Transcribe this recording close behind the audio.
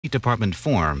State Department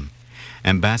forum.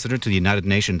 Ambassador to the United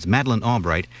Nations Madeleine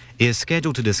Albright is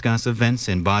scheduled to discuss events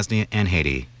in Bosnia and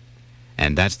Haiti.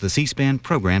 And that's the C-SPAN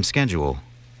program schedule.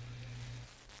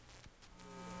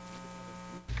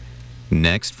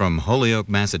 Next, from Holyoke,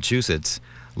 Massachusetts,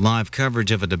 live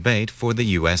coverage of a debate for the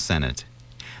U.S. Senate.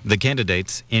 The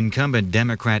candidates, incumbent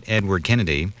Democrat Edward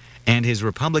Kennedy and his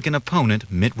Republican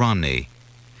opponent Mitt Romney.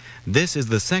 This is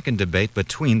the second debate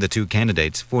between the two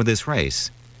candidates for this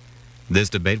race. This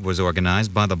debate was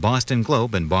organized by the Boston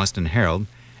Globe and Boston Herald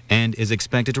and is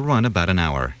expected to run about an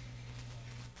hour.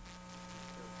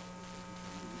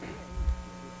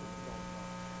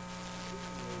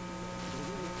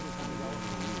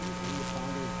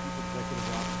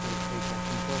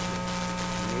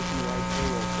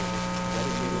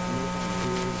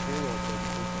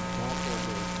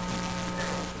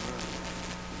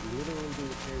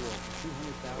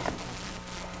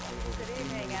 Good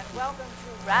evening and welcome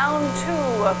to round two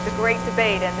of the great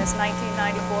debate in this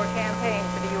 1994 campaign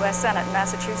for the U.S. Senate in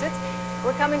Massachusetts.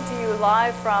 We're coming to you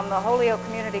live from the Holyoke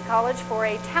Community College for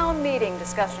a town meeting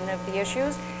discussion of the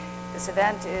issues. This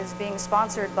event is being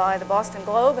sponsored by the Boston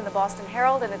Globe and the Boston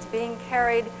Herald, and it's being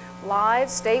carried live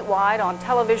statewide on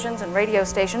televisions and radio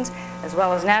stations, as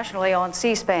well as nationally on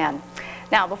C-SPAN.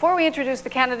 Now, before we introduce the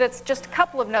candidates, just a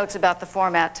couple of notes about the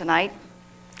format tonight.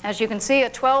 As you can see, a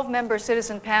 12-member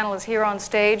citizen panel is here on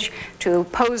stage to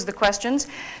pose the questions.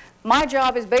 My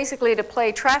job is basically to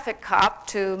play traffic cop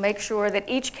to make sure that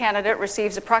each candidate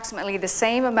receives approximately the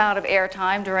same amount of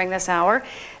airtime during this hour,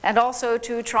 and also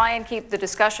to try and keep the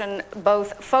discussion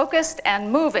both focused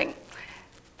and moving.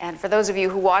 And for those of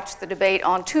you who watched the debate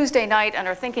on Tuesday night and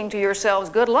are thinking to yourselves,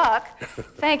 good luck,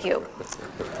 thank you.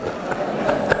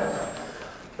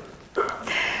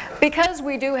 Because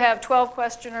we do have 12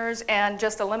 questioners and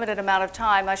just a limited amount of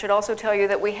time, I should also tell you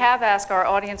that we have asked our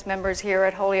audience members here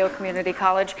at Holyoke Community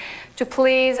College to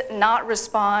please not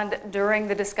respond during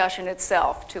the discussion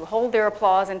itself, to hold their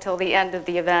applause until the end of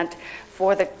the event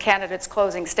for the candidates'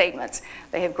 closing statements.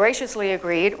 They have graciously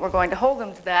agreed. We're going to hold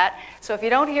them to that. So if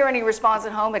you don't hear any response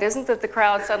at home, it isn't that the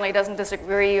crowd suddenly doesn't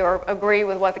disagree or agree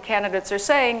with what the candidates are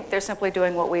saying. They're simply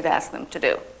doing what we've asked them to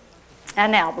do. And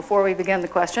now, before we begin the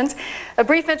questions, a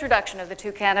brief introduction of the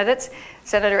two candidates.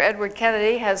 Senator Edward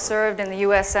Kennedy has served in the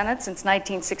U.S. Senate since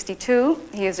 1962.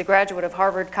 He is a graduate of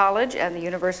Harvard College and the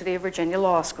University of Virginia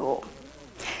Law School.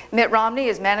 Mitt Romney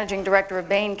is managing director of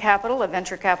Bain Capital, a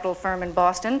venture capital firm in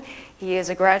Boston. He is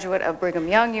a graduate of Brigham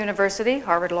Young University,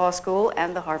 Harvard Law School,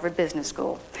 and the Harvard Business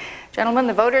School. Gentlemen,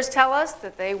 the voters tell us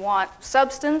that they want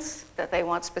substance, that they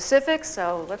want specifics,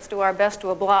 so let's do our best to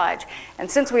oblige.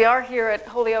 And since we are here at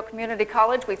Holyoke Community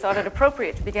College, we thought it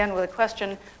appropriate to begin with a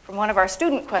question from one of our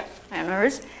student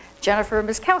questioners, Jennifer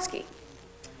Miskowski.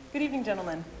 Good evening,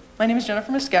 gentlemen. My name is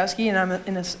Jennifer Miskowski, and I'm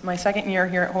in my second year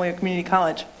here at Holyoke Community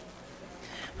College.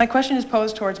 My question is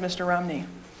posed towards Mr. Romney.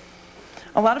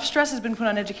 A lot of stress has been put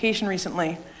on education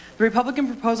recently. The Republican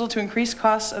proposal to increase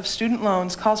costs of student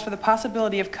loans calls for the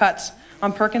possibility of cuts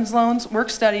on Perkins loans,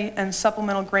 work-study, and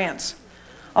supplemental grants.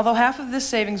 Although half of this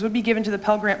savings would be given to the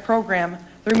Pell Grant program,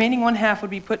 the remaining one-half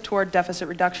would be put toward deficit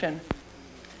reduction.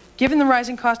 Given the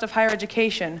rising cost of higher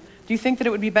education, do you think that it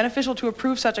would be beneficial to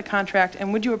approve such a contract,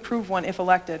 and would you approve one if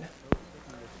elected?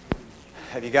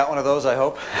 Have you got one of those, I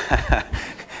hope?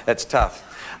 That's tough.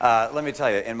 Let me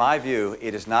tell you, in my view,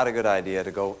 it is not a good idea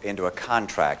to go into a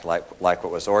contract like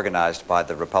what was organized by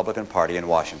the Republican Party in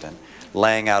Washington,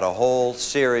 laying out a whole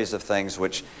series of things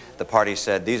which the party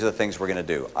said, these are the things we're going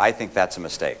to do. I think that's a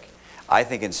mistake. I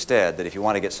think instead that if you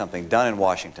want to get something done in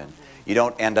Washington, you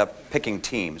don't end up picking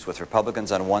teams with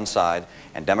Republicans on one side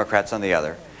and Democrats on the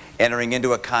other, entering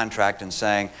into a contract and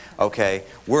saying, okay,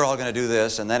 we're all going to do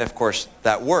this, and then, of course,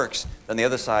 that works, then the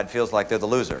other side feels like they're the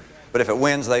loser. But if it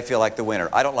wins, they feel like the winner.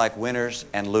 I don't like winners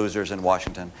and losers in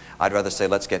Washington. I'd rather say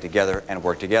let's get together and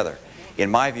work together.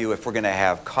 In my view, if we're going to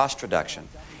have cost reduction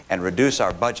and reduce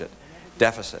our budget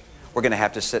deficit, we're going to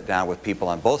have to sit down with people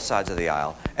on both sides of the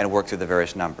aisle and work through the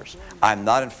various numbers. I'm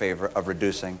not in favor of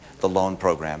reducing the loan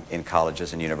program in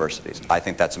colleges and universities. I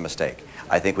think that's a mistake.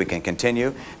 I think we can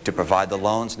continue to provide the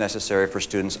loans necessary for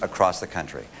students across the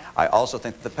country. I also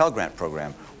think that the Pell Grant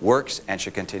program works and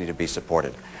should continue to be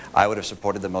supported. I would have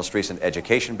supported the most recent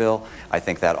education bill. I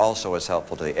think that also is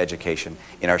helpful to the education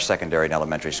in our secondary and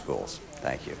elementary schools.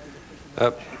 Thank you.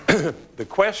 The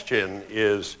question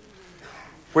is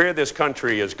where this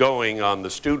country is going on the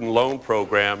student loan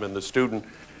program and the student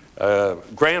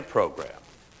grant program.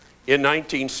 In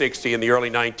 1960, in the early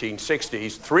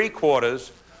 1960s,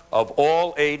 3/4 of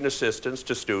all aid and assistance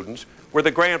to students were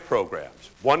the grant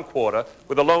programs. 1/4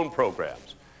 were the loan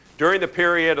programs. During the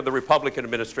period of the Republican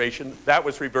administration, that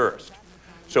was reversed.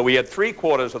 So we had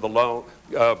 3/4 of the loan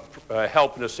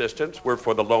help and assistance were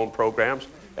for the loan programs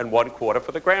and 1/4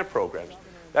 for the grant programs.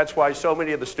 That's why so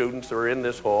many of the students that are in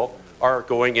this hall are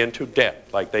going into debt,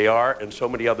 like they are, and so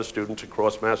many other students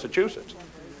across Massachusetts.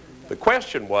 The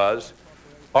question was,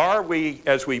 are we,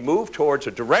 as we move towards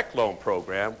a direct loan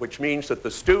program, which means that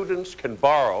the students can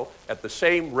borrow at the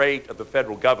same rate of the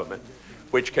federal government,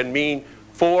 which can mean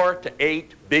 $4 to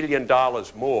 $8 billion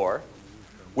more,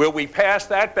 will we pass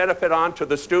that benefit on to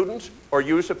the students or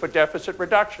use it for deficit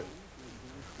reduction?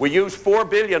 We use $4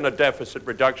 billion of deficit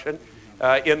reduction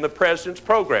in the president's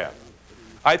program.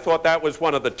 I thought that was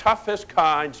one of the toughest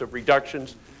kinds of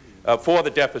reductions for the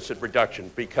deficit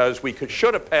reduction, because we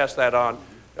should have passed that on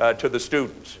to the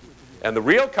students. And the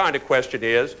real kind of question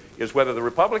is whether the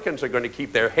Republicans are going to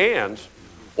keep their hands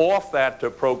off that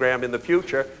program in the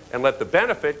future and let the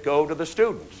benefit go to the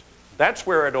students. That's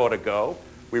where it ought to go.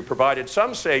 We provided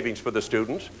some savings for the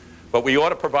students, but we ought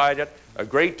to provide it a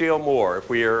great deal more if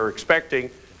we are expecting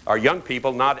our young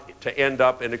people not to end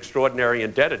up in extraordinary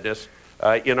indebtedness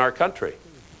in our country.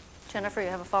 Jennifer, you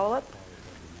have a follow-up?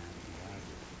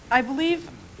 I believe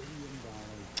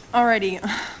already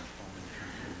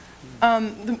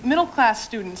the middle-class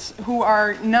students who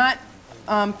are not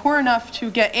poor enough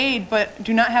to get aid but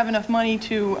do not have enough money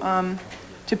to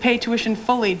pay tuition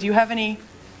fully. Do you have any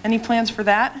plans for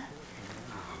that?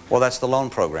 Well, that's the loan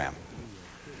program.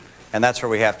 And that's where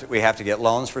we have to get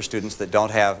loans for students that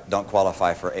don't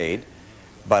qualify for aid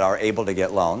but are able to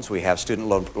get loans. We have student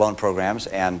loan programs,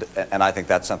 and I think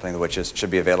that's something which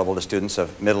should be available to students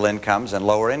of middle incomes and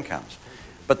lower incomes.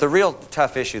 But the real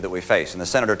tough issue that we face, and the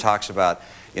senator talks about,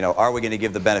 you know, are we going to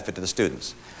give the benefit to the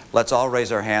students? Let's all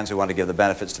raise our hands. We want to give the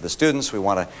benefits to the students. We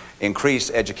want to increase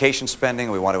education spending.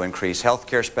 We want to increase health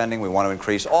care spending. We want to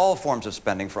increase all forms of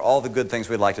spending for all the good things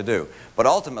we'd like to do. But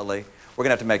ultimately, we're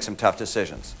going to have to make some tough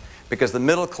decisions, because the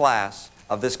middle class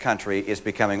of this country is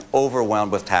becoming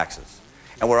overwhelmed with taxes.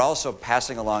 And we're also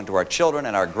passing along to our children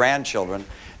and our grandchildren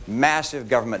massive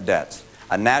government debts,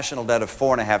 a national debt of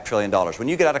 $4.5 trillion. When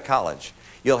you get out of college,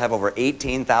 you'll have over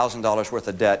 $18,000 worth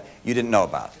of debt you didn't know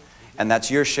about. And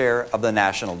that's your share of the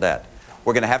national debt.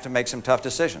 We're going to have to make some tough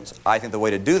decisions. I think the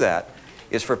way to do that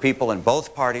is for people in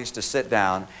both parties to sit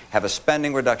down, have a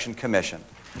spending reduction commission,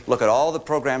 look at all the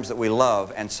programs that we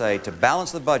love and say, to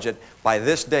balance the budget by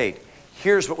this date,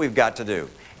 here's what we've got to do.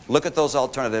 Look at those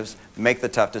alternatives, make the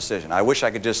tough decision. I wish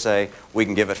I could just say, we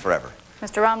can give it forever.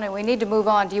 Mr. Romney, we need to move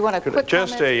on. Do you want a quick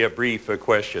Just comment? a brief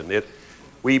question.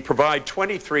 We provide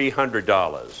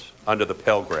 $2,300 under the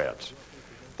Pell Grants.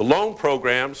 The loan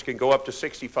programs can go up to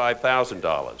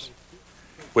 $65,000,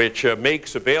 which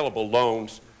makes available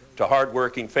loans to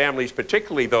hardworking families,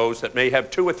 particularly those that may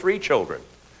have 2 or 3 children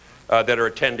that are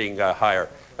attending higher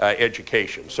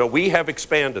education. So we have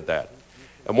expanded that.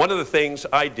 And one of the things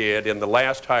I did in the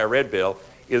last higher ed bill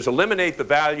is eliminate the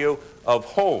value of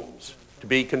homes to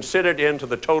be considered into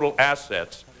the total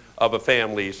assets of a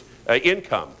family's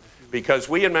income, because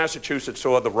we in Massachusetts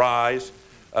saw the rise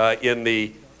in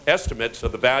the estimates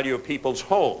of the value of people's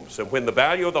homes. And when the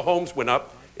value of the homes went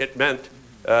up, it meant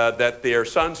that their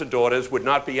sons and daughters would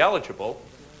not be eligible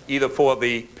either for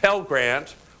the Pell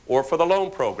Grant or for the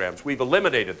loan programs. We've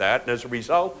eliminated that, and as a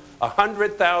result,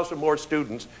 100,000 more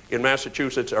students in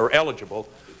Massachusetts are eligible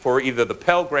for either the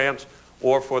Pell Grants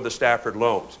or for the Stafford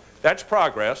loans. That's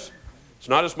progress. It's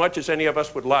not as much as any of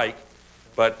us would like,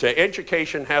 but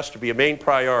education has to be a main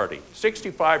priority.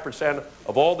 65%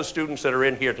 of all the students that are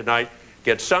in here tonight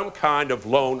get some kind of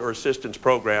loan or assistance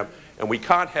program, and we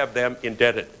can't have them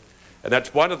indebted. And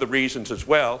that's one of the reasons as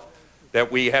well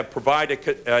that we have provided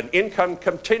an income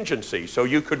contingency, so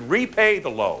you could repay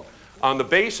the loan on the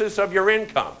basis of your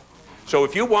income. So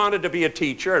if you wanted to be a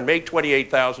teacher and make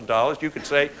 $28,000, you could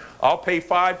say, I'll pay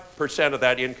 5% of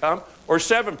that income or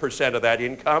 7% of that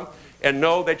income, and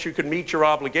know that you can meet your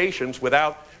obligations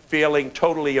without feeling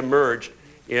totally immersed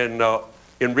in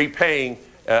repaying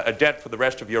a debt for the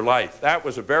rest of your life. That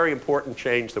was a very important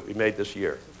change that we made this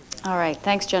year. All right,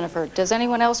 thanks, Jennifer. Does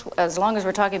anyone else, as long as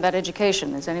we're talking about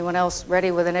education, is anyone else ready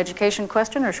with an education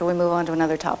question, or should we move on to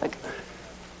another topic?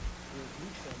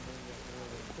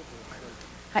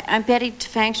 Hi, I'm Betty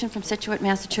Tefangshin from Situate,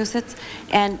 Massachusetts,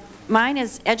 and mine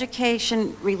is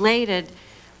education related,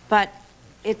 but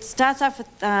it starts off with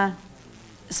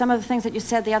some of the things that you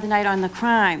said the other night on the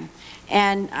crime.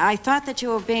 And I thought that you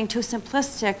were being too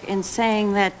simplistic in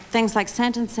saying that things like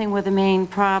sentencing were the main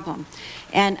problem.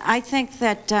 And I think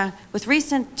that with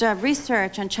recent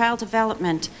research on child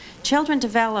development, children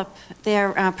develop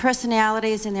their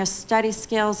personalities and their study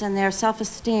skills and their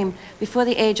self-esteem before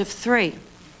the age of 3.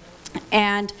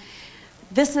 And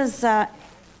this is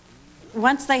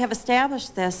once they have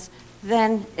established this,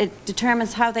 then it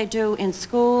determines how they do in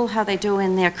school, how they do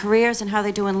in their careers, and how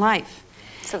they do in life.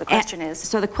 So the question is?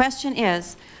 So the question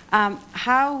is,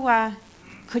 how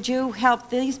could you help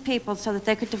these people so that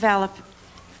they could develop,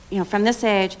 from this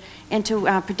age into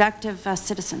productive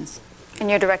citizens? And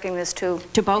you're directing this to?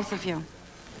 To both of you.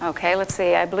 Okay, let's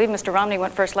see. I believe Mr. Romney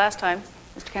went first last time.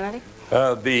 Mr. Kennedy?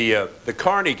 The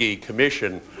Carnegie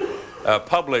Commission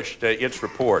published its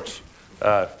reports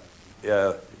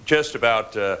just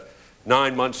about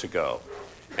 9 months ago.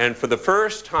 And for the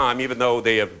first time, even though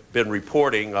they have been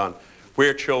reporting on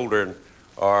where children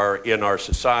are in our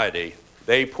society,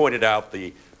 they pointed out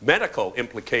the medical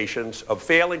implications of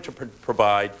failing to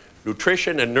provide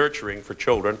nutrition and nurturing for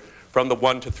children from the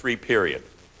 1 to 3 period,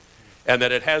 and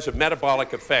that it has a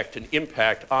metabolic effect and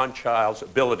impact on child's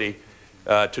ability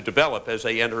to develop as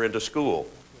they enter into school.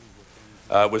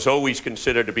 It was always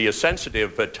considered to be a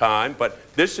sensitive time, but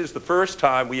this is the first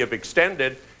time we have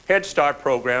extended Head Start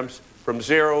programs from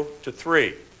 0 to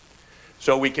 3.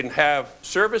 So we can have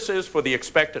services for the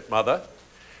expectant mother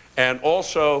and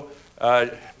also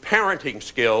parenting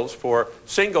skills for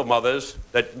single mothers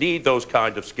that need those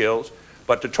kind of skills,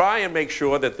 but to try and make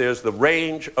sure that there's the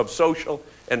range of social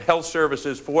and health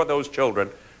services for those children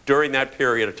during that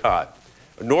period of time.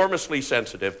 Enormously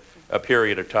sensitive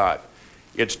period of time.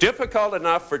 It's difficult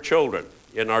enough for children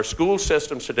in our school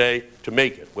systems today to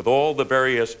make it with all the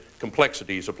various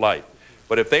complexities of life.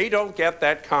 But if they don't get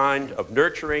that kind of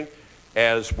nurturing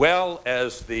as well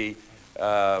as the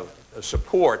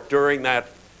support during that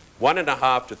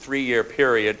 1.5 to 3 year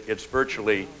period, it's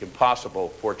virtually impossible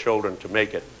for children to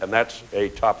make it, and that's a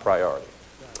top priority.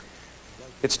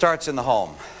 It starts in the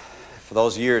home. For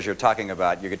those years you're talking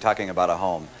about a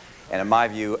home. And in my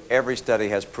view, every study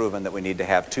has proven that we need to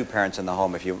have 2 parents in the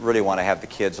home if you really want to have the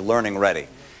kids learning ready.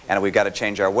 And we've got to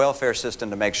change our welfare system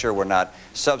to make sure we're not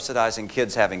subsidizing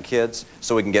kids having kids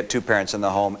so we can get 2 parents in the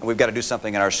home. And we've got to do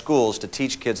something in our schools to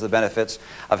teach kids the benefits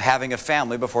of having a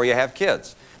family before you have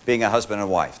kids, being a husband and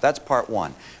wife. That's part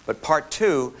 1. But part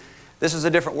 2, this is a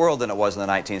different world than it was in the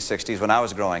 1960s when I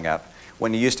was growing up,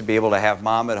 when you used to be able to have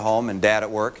mom at home and dad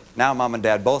at work. Now mom and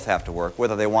dad both have to work,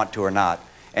 whether they want to or not.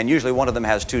 And usually one of them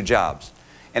has 2 jobs.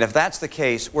 And if that's the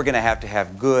case, we're going to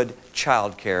have good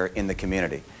child care in the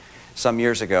community. Some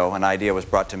years ago, an idea was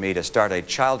brought to me to start a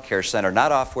child care center,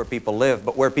 not off where people live,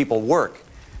 but where people work,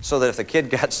 so that if the kid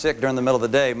got sick during the middle of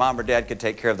the day, mom or dad could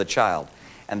take care of the child.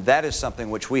 And that is something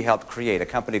which we helped create, a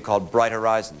company called Bright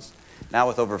Horizons. Now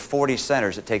with over 40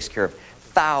 centers, it takes care of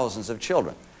thousands of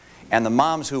children. And the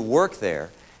moms who work there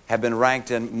have been ranked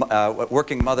in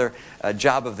Working Mother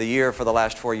Job of the Year for the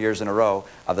last 4 years in a row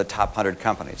of the top 100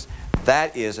 companies.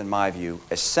 That is, in my view,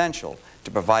 essential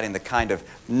to providing the kind of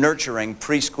nurturing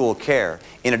preschool care.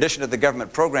 In addition to the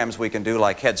government programs we can do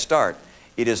like Head Start,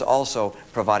 it is also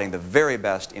providing the very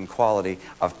best in quality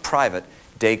of private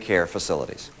daycare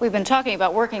facilities. We've been talking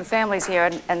about working families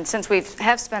here, and since we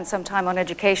have spent some time on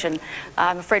education,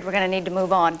 I'm afraid we're going to need to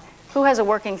move on. Who has a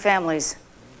working families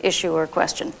issue or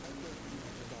question?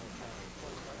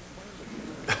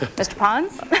 Mr.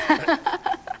 Pons?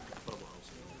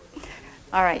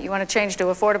 All right, you want to change to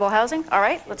affordable housing? All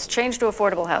right, let's change to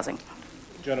affordable housing.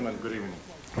 Gentlemen, good evening.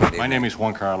 My name is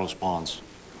Juan Carlos Pons.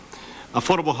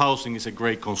 Affordable housing is a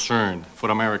great concern for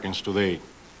Americans today.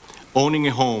 Owning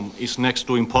a home is next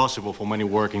to impossible for many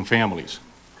working families.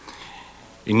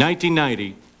 In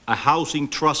 1990, a housing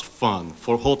trust fund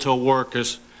for hotel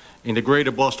workers in the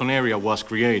greater Boston area was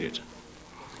created.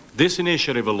 This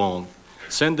initiative alone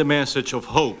sent a message of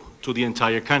hope to the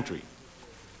entire country.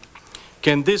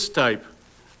 Can this type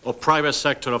of private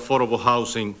sector affordable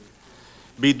housing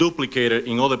be duplicated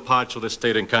in other parts of the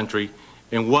state and country?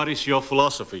 And what is your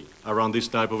philosophy around this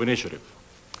type of initiative?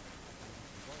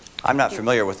 I'm not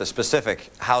familiar with the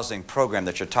specific housing program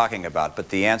that you're talking about, but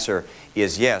the answer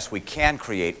is yes, we can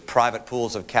create private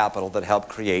pools of capital that help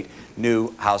create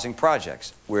new housing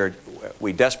projects.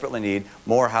 We desperately need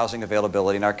more housing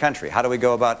availability in our country. How do we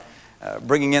go about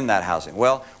bringing in that housing?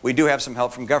 Well, we do have some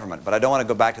help from government, but I don't want to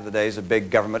go back to the days of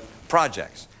big government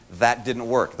projects. That didn't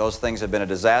work. Those things have been a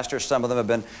disaster. Some of them have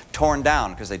been torn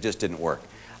down because they just didn't work.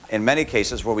 In many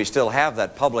cases where we still have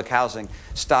that public housing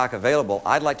stock available,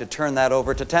 I'd like to turn that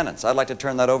over to tenants. I'd like to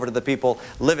turn that over to the people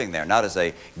living there, not as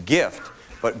a gift,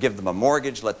 but give them a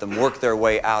mortgage, let them work their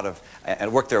way out of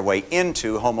and work their way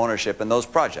into home ownership in those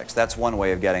projects. That's one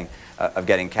way of getting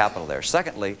capital there.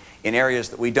 Secondly, in areas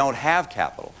that we don't have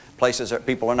capital, places that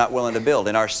people are not willing to build,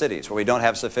 in our cities where we don't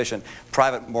have sufficient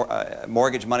private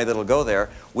mortgage money that will go there,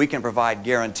 we can provide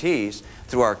guarantees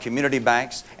through our community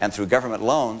banks and through government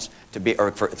loans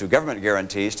through government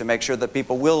guarantees to make sure that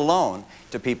people will loan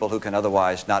to people who can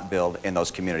otherwise not build in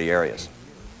those community areas.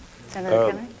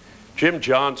 Senator Kennedy? Jim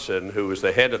Johnson, who is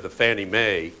the head of the Fannie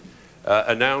Mae,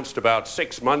 announced about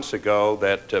 6 months ago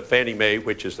that Fannie Mae,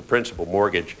 which is the principal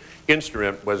mortgage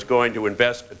instrument, was going to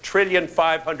invest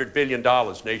 $1.5 trillion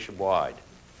nationwide.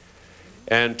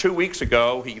 And 2 weeks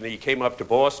ago, he came up to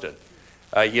Boston.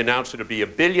 He announced it would be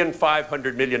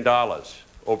 $1.5 billion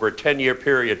over a 10-year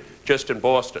period just in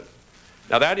Boston.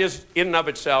 Now that is, in and of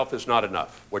itself, is not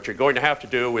enough. What you're going to have to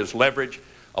do is leverage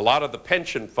a lot of the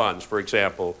pension funds, for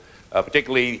example,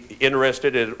 particularly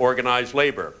interested in organized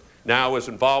labor, now is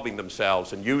involving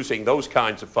themselves in using those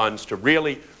kinds of funds to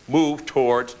really move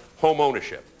towards home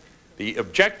ownership. The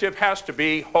objective has to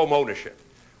be home ownership.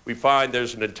 We find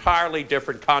there's an entirely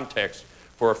different context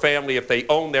for a family if they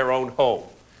own their own home.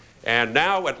 And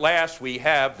now at last we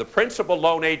have the principal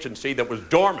loan agency that was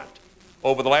dormant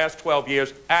over the last 12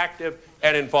 years active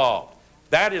and involved.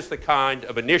 That is the kind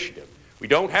of initiative. We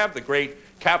don't have the great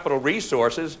capital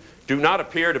resources, do not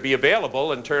appear to be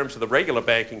available in terms of the regular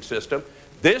banking system.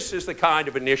 This is the kind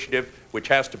of initiative which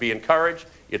has to be encouraged.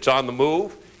 It's on the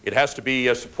move. It has to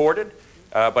be supported.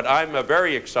 But I'm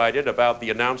very excited about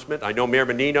the announcement. I know Mayor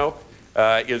Menino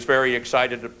is very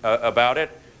excited about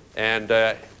it.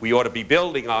 And we ought to be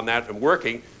building on that and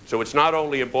working. So it's not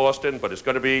only in Boston, but it's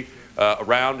going to be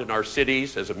around in our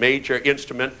cities as a major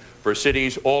instrument for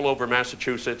cities all over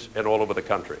Massachusetts and all over the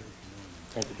country.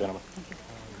 Thank you, gentlemen. Thank you.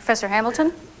 Professor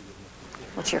Hamilton,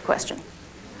 what's your question?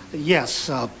 Yes,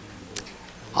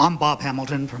 I'm Bob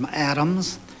Hamilton from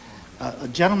Adams.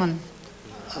 Gentlemen,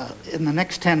 in the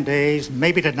next 10 days,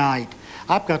 maybe tonight,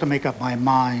 I've got to make up my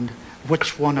mind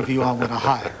which one of you I want to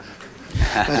hire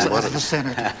as the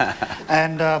senator.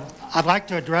 And I'd like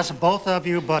to address both of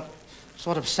you, but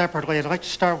sort of separately. I'd like to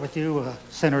start with you,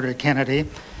 Senator Kennedy.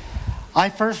 I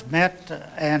first met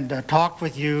and talked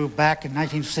with you back in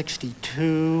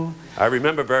 1962. I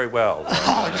remember very well.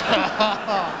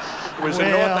 It was in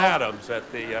North Adams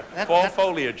at the Fall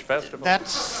Foliage Festival.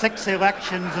 That's 6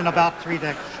 elections in about 3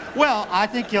 decades. Well, I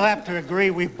think you'll have to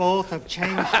agree we both have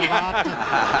changed a lot.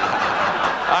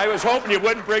 I was hoping you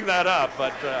wouldn't bring that up,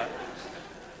 but...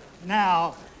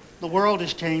 Now, the world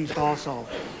has changed also.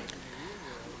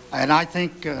 And I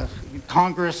think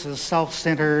Congress is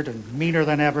self-centered and meaner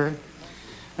than ever.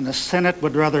 And the Senate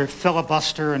would rather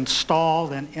filibuster and stall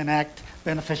than enact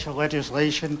beneficial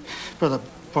legislation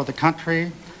for the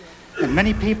country. And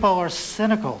many people are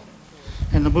cynical.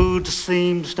 And the mood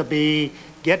seems to be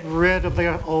get rid of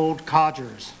the old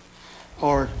codgers.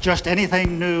 Or just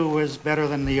anything new is better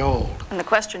than the old. And the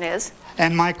question is?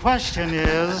 And my question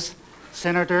is,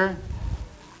 Senator,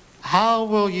 how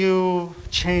will you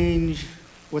change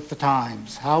with the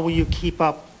times? How will you keep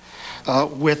up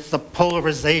with the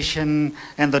polarization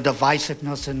and the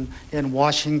divisiveness in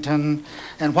Washington?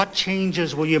 And what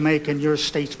changes will you make in your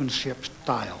statesmanship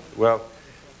style? Well,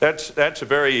 that's a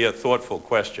very thoughtful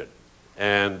question.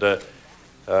 And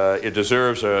it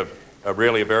deserves a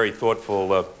really very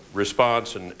thoughtful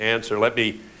response and answer. Let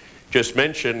me just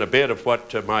mention a bit of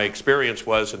what my experience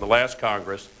was in the last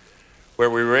Congress, where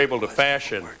we were able to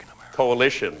fashion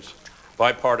coalitions,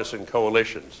 bipartisan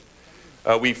coalitions.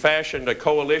 We fashioned a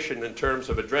coalition in terms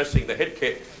of addressing the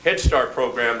Head Start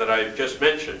program that I just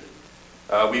mentioned.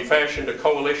 We fashioned a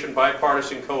coalition,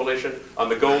 bipartisan coalition, on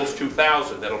the Goals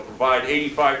 2000 that will provide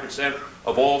 85%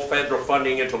 of all federal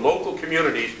funding into local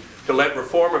communities to let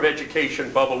reform of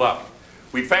education bubble up.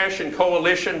 We fashioned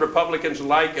coalition, Republicans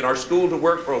alike, in our School to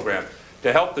Work program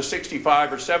to help the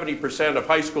 65 or 70% of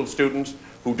high school students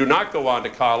who do not go on to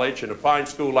college in a fine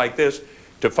school like this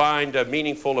to find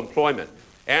meaningful employment.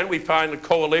 And we find a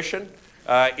coalition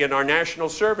in our national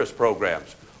service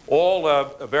programs, all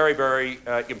very, very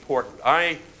important.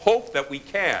 I hope that we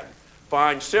can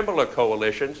find similar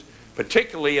coalitions,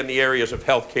 particularly in the areas of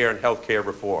health care and health care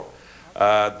reform.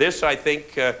 This, I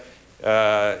think,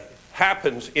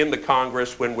 happens in the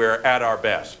Congress when we're at our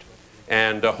best.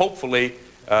 And hopefully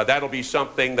that'll be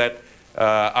something that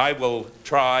I will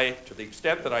try to the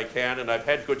extent that I can, and I've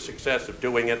had good success of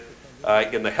doing it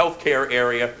in the health care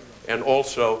area and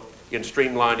also in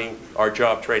streamlining our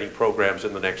job training programs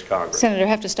in the next Congress. Senator, I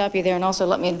have to stop you there and also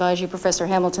let me advise you, Professor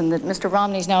Hamilton, that Mr.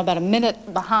 Romney's now about a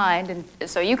minute behind, and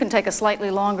so you can take a slightly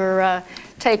longer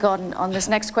take on this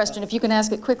next question. If you can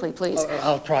ask it quickly, please.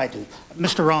 I'll try to.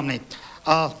 Mr. Romney,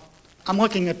 I'm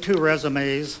looking at 2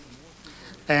 resumes,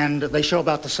 and they show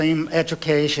about the same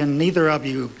education. Neither of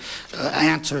you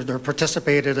answered or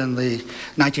participated in the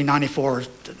 1994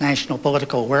 National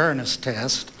Political Awareness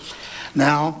Test.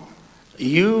 Now,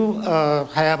 you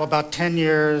have about 10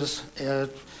 years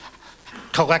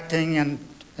collecting and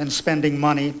spending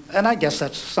money, and I guess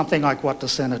that's something like what the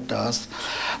Senate does.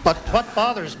 But what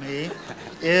bothers me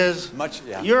is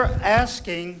you're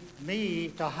asking me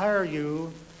to hire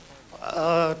you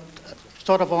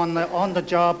sort of on the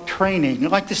job training.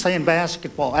 Like they say in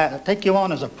basketball, take you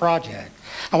on as a project.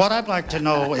 And what I'd like to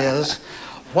know is,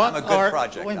 what I'm a good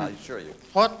project, I assure you.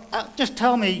 Just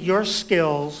tell me your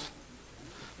skills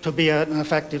to be an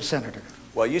effective senator.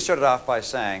 Well, you started off by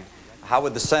saying, how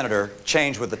would the senator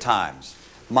change with the times?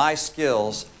 My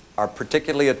skills are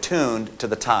particularly attuned to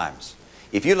the times.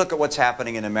 If you look at what's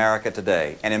happening in America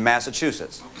today and in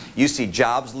Massachusetts, you see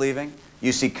jobs leaving,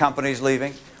 you see companies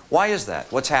leaving. Why is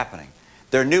that? What's happening?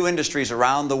 There are new industries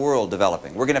around the world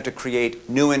developing. We're going to have to create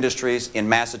new industries in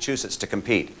Massachusetts to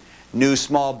compete. New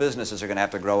small businesses are going to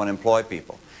have to grow and employ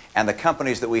people. And the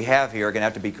companies that we have here are going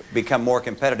to have to become more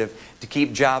competitive to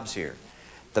keep jobs here.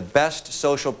 The best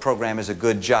social program is a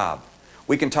good job.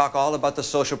 We can talk all about the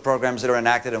social programs that are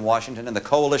enacted in Washington and the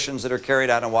coalitions that are carried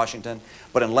out in Washington,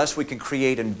 but unless we can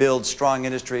create and build strong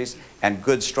industries and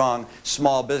good, strong,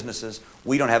 small businesses,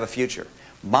 we don't have a future.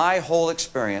 My whole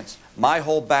experience, my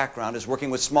whole background is working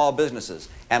with small businesses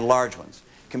and large ones,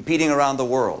 competing around the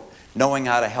world, knowing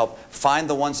how to help find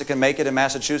the ones that can make it in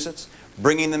Massachusetts,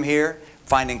 bringing them here,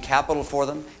 finding capital for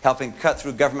them, helping cut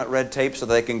through government red tape so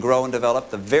they can grow and develop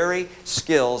the very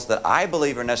skills that I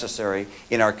believe are necessary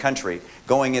in our country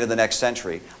going into the next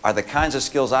century are the kinds of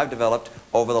skills I've developed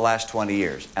over the last 20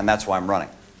 years, and that's why I'm running.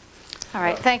 All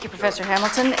right, thank you, Professor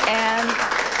Hamilton. And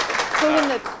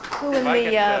who in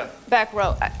the back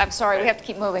row? I'm sorry, we have to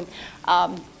keep moving.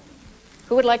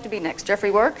 Who would like to be next?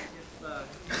 Jeffrey Work?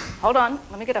 Hold on,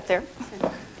 let me get up there.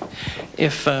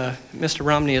 If Mr.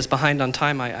 Romney is behind on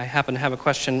time, I happen to have a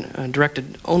question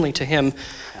directed only to him.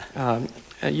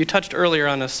 You touched earlier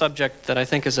on a subject that I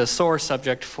think is a sore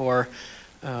subject for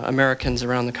Americans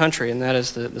around the country, and that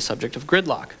is the subject of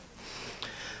gridlock.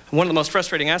 One of the most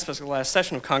frustrating aspects of the last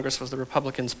session of Congress was the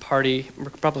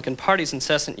Republican Party's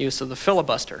incessant use of the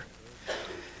filibuster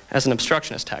as an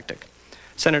obstructionist tactic.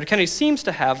 Senator Kennedy seems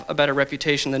to have a better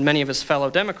reputation than many of his fellow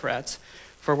Democrats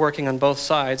for working on both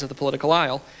sides of the political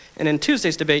aisle, and in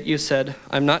Tuesday's debate you said,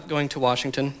 "I'm not going to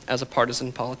Washington as a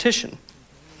partisan politician."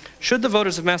 Should the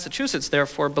voters of Massachusetts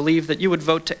therefore believe that you would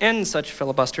vote to end such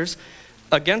filibusters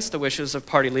against the wishes of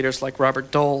party leaders like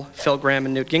Robert Dole, Phil Gramm,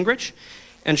 and Newt Gingrich?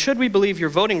 And should we believe your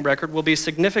voting record will be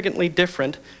significantly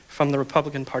different from the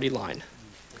Republican Party line?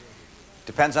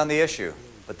 Depends on the issue,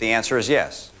 but the answer is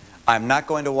yes. I'm not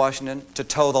going to Washington to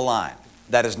toe the line.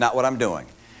 That is not what I'm doing.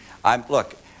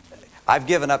 Look, I've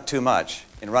given up too much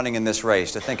in running in this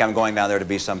race to think I'm going down there to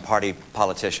be some party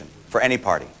politician, for any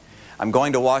party. I'm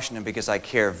going to Washington because I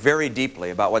care very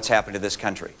deeply about what's happening to this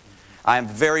country. I am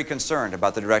very concerned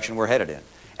about the direction we're headed in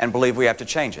and believe we have to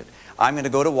change it. I'm going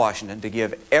to go to Washington to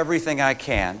give everything I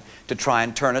can to try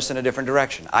and turn us in a different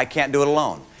direction. I can't do it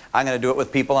alone. I'm going to do it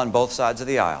with people on both sides of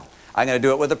the aisle. I'm going to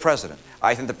do it with the President.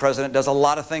 I think the President does a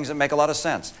lot of things that make a lot of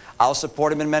sense. I'll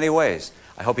support him in many ways.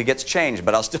 I hope he gets changed,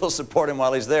 but I'll still support him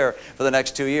while he's there for the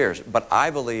next 2 years. But I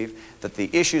believe that the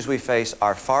issues we face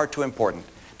are far too important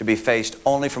to be faced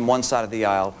only from one side of the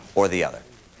aisle or the other.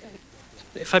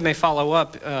 If I may follow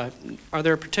up, are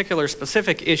there particular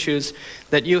specific issues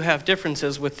that you have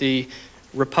differences with the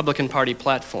Republican Party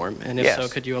platform? And if so,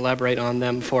 could you elaborate on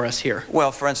them for us here?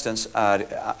 Well, for instance,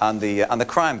 on the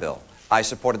crime bill, I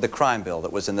supported the crime bill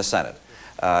that was in the Senate.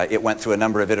 It went through a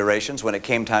number of iterations. When it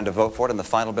came time to vote for it in the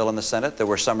final bill in the Senate, there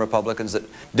were some Republicans that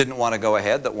didn't want to go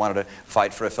ahead, that wanted to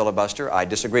fight for a filibuster. I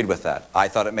disagreed with that. I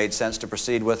thought it made sense to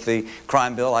proceed with the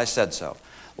crime bill. I said so.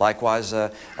 Likewise,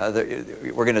 we're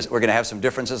going to have some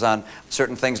differences on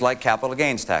certain things like capital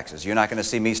gains taxes. You're not going to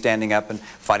see me standing up and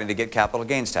fighting to get capital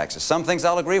gains taxes. Some things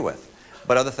I'll agree with,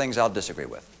 but other things I'll disagree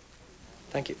with.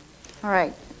 Thank you. All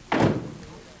right.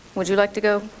 Would you like to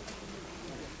go?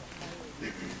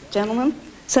 Gentlemen,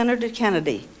 Senator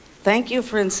Kennedy, thank you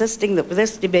for insisting that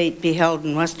this debate be held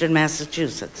in Western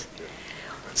Massachusetts.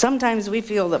 Sometimes we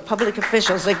feel that public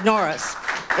officials ignore us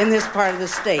in this part of the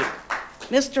state.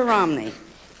 Mr. Romney,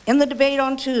 in the debate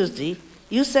on Tuesday,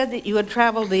 you said that you had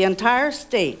traveled the entire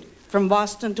state from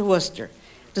Boston to Worcester.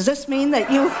 Does this mean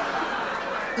that you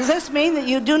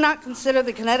do not consider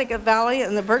the Connecticut Valley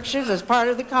and the Berkshires as part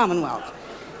of the Commonwealth?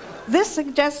 This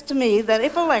suggests to me that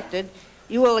if elected,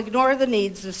 you will ignore the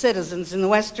needs of citizens in the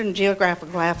western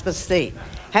geographical half of the state.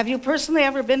 Have you personally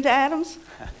ever been to Adams?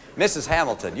 Mrs.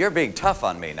 Hamilton, you're being tough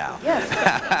on me now.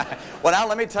 Yes. Well, now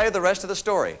let me tell you the rest of the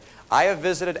story. I have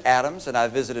visited Adams, and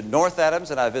I've visited North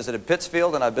Adams, and I've visited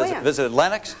Pittsfield, and I've visited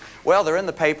Lenox. Well, they're in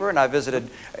the paper, and I visited.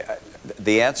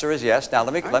 The answer is yes. Now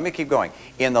let me keep going.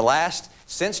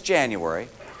 Since January,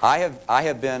 I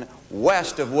have been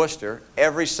west of Worcester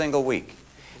every single week.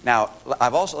 Now,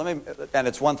 and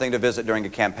it's one thing to visit during a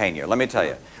campaign year. Let me tell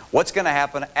you, what's going to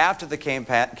happen after the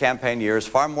campaign year is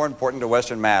far more important to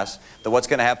Western Mass than what's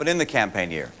going to happen in the campaign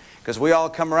year. Because we all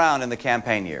come around in the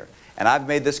campaign year. And I've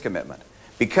made this commitment.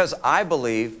 Because I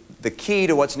believe the key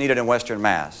to what's needed in Western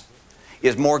Mass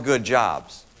is more good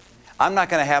jobs. I'm not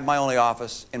going to have my only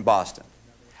office in Boston.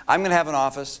 I'm going to have an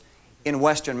office in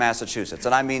Western Massachusetts,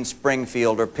 and I mean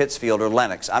Springfield or Pittsfield or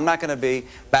Lenox. I'm not going to be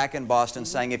back in Boston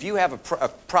saying, if you have a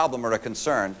problem or a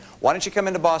concern, why don't you come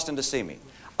into Boston to see me?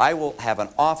 I will have an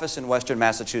office in Western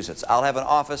Massachusetts. I'll have an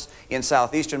office in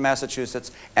southeastern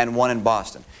Massachusetts and one in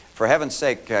Boston. For heaven's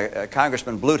sake,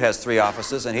 Congressman Blute has 3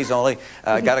 offices, and he's only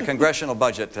got a congressional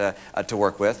budget to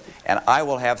work with. And I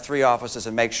will have 3 offices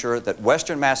and make sure that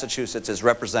Western Massachusetts is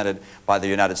represented by the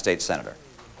United States Senator.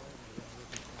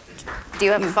 Do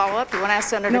you have a follow-up? Do you want to ask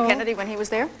Senator Kennedy when he was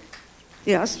there?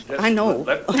 Yes, I know.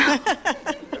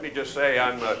 Let me just say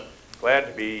I'm glad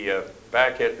to be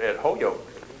back at Holyoke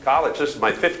College. This is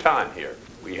my 5th time here.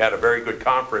 We had a very good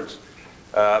conference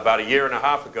about a year and a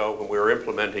half ago when we were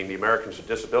implementing the Americans with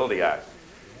Disability Act.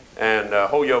 And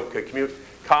Holyoke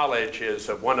College is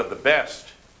one of the best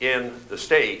in the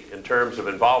state in terms of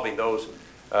involving those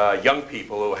young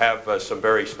people who have some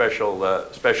very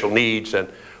special needs, and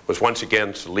was once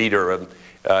again the leader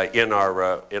in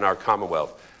our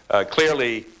Commonwealth.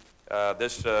 Clearly,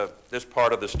 this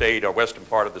part of the state, our western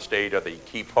part of the state, are the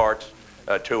key parts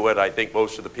to it. I think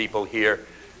most of the people here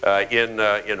in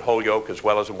Holyoke, as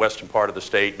well as in western part of the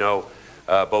state, know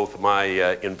both my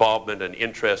involvement and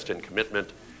interest and commitment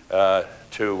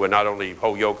to not only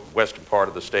Holyoke, western part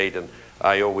of the state, and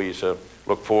I always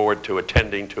look forward to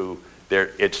attending to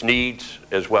its needs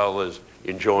as well as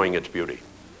enjoying its beauty.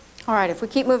 All right, if we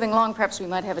keep moving along, perhaps we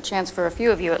might have a chance for a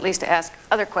few of you at least to ask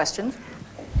other questions.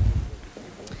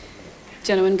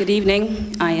 Gentlemen, good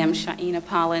evening. I am Shaina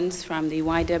Pollins from the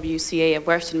YWCA of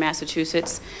Western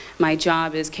Massachusetts. My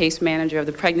job is case manager of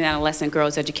the Pregnant Adolescent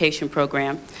Girls Education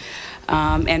Program.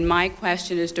 And my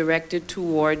question is directed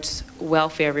towards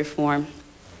welfare reform.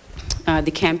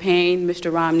 The campaign,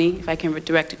 Mr. Romney, if I can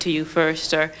direct it to you first,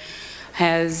 sir,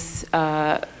 has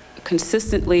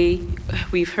consistently,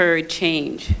 we've heard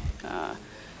change.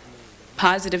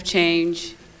 Positive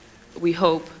change, we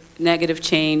hope. Negative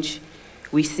change,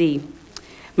 we see.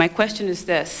 My question is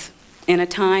this: in a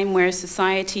time where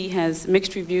society has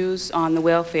mixed reviews on the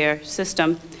welfare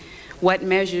system, what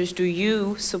measures do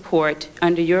you support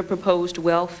under your proposed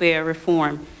welfare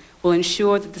reform will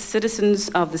ensure that the citizens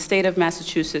of the state of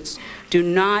Massachusetts do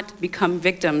not become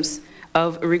victims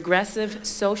of regressive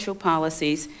social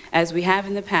policies as we have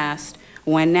in the past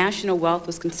when national wealth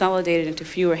was consolidated into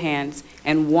fewer hands?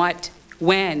 And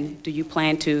when do you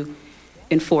plan to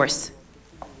enforce?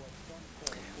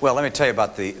 Well, let me tell you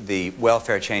about the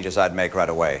welfare changes I'd make right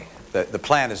away. The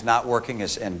plan is not working,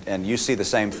 and you see the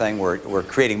same thing. We're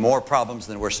creating more problems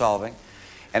than we're solving.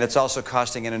 And it's also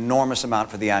costing an enormous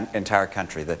amount for the entire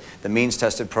country. The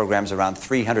means-tested program is around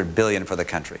 $300 billion for the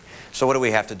country. So what do we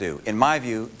have to do? In my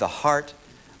view, the heart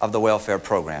of the welfare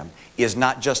program is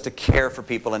not just to care for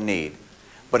people in need,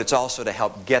 but it's also to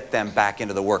help get them back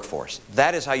into the workforce.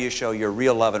 That is how you show your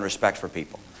real love and respect for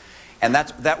people. And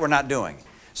that we're not doing.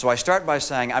 So I start by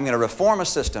saying I'm going to reform a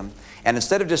system, and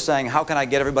instead of just saying how can I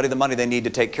get everybody the money they need to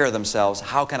take care of themselves,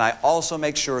 how can I also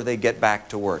make sure they get back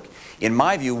to work? In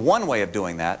my view, one way of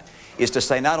doing that is to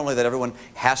say not only that everyone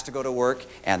has to go to work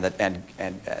and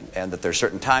that there's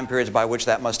certain time periods by which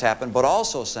that must happen, but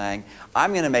also saying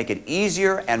I'm going to make it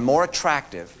easier and more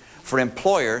attractive for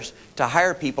employers to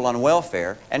hire people on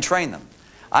welfare and train them.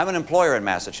 I'm an employer in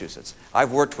Massachusetts.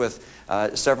 I've worked with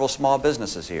several small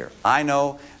businesses here. I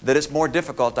know that it's more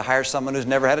difficult to hire someone who's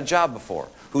never had a job before,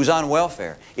 who's on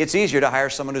welfare. It's easier to hire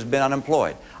someone who's been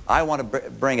unemployed. I want to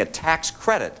bring a tax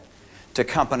credit to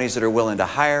companies that are willing to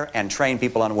hire and train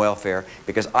people on welfare,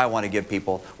 because I want to give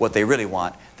people what they really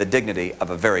want, the dignity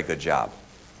of a very good job.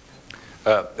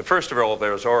 First of all,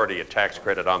 there's already a tax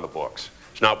credit on the books.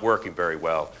 It's not working very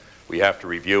well. We have to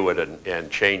review it and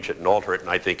change it and alter it, and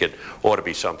I think it ought to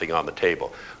be something on the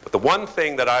table. But the one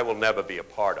thing that I will never be a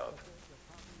part of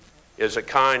is a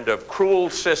kind of cruel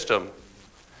system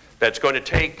that's going to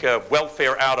take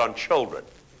welfare out on children.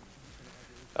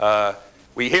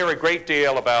 We hear a great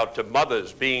deal about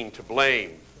mothers being to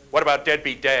blame. What about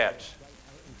deadbeat dads?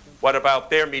 What about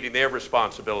their meeting their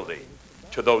responsibility?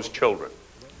 to those children.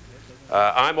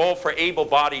 I'm all for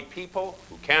able-bodied people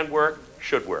who can work,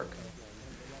 should work.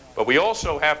 But we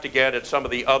also have to get at some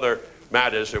of the other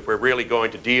matters if we're really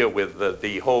going to deal with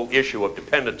the whole issue of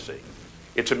dependency.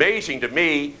 It's amazing to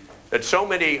me that so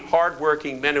many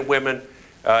hardworking men and women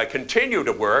continue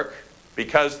to work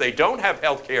because they don't have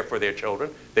health care for their children,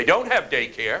 they don't have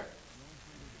daycare,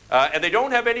 and they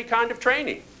don't have any kind of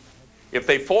training. If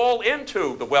they fall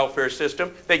into the welfare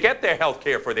system, they get their health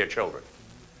care for their children.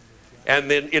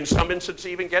 And then in some instances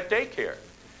even get daycare.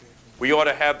 We ought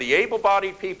to have the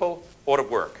able-bodied people ought to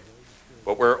work.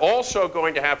 But we're also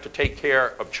going to have to take care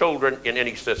of children in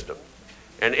any system.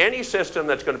 And any system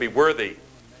that's going to be worthy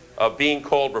of being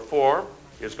called reform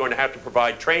is going to have to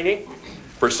provide training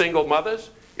for single mothers.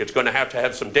 It's going to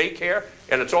have some daycare,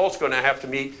 and it's also going to have to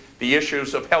meet the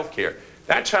issues of health care.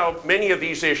 That's how many of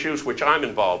these issues, which I'm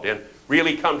involved in,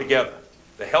 really come together.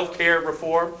 The health care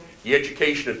reform, the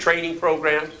education and training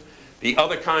programs, the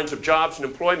other kinds of jobs and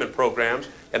employment programs,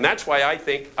 and that's why I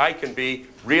think I can be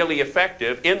really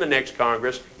effective in the next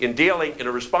Congress in dealing in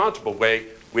a responsible way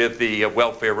with the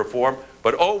welfare reform,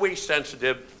 but always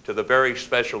sensitive to the very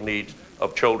special needs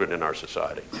of children in our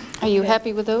society. Are you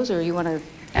happy with those, or you want to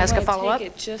ask a follow-up? I want to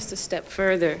take it just a step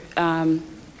further.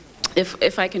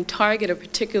 If I can target a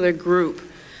particular group,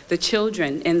 the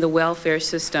children in the welfare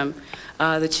system,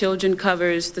 the children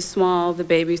covers the small, the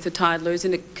babies, the toddlers,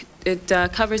 and it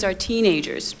covers our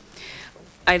teenagers.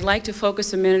 I'd like to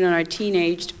focus a minute on our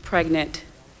teenaged pregnant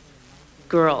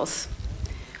girls.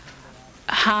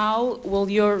 How will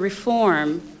your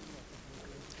reform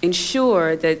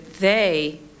ensure that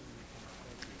they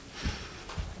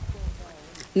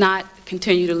not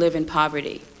continue to live in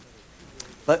poverty?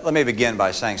 Let me begin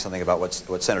by saying something about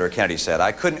what Senator Kennedy said.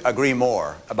 I couldn't agree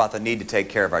more about the need to take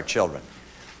care of our children,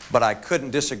 but I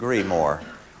couldn't disagree more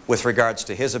with regards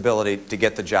to his ability to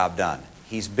get the job done.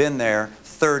 He's been there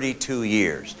 32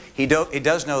 years. He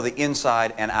does know the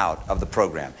inside and out of the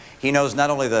program. He knows not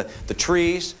only the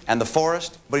trees and the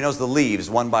forest, but he knows the leaves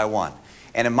one by one.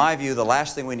 And in my view, the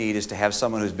last thing we need is to have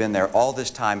someone who's been there all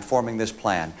this time forming this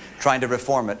plan, trying to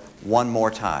reform it one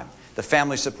more time. The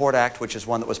Family Support Act, which is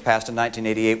one that was passed in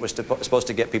 1988, was supposed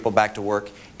to get people back to work.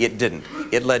 It didn't.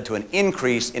 It led to an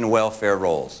increase in welfare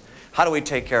rolls. How do we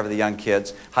take care of the young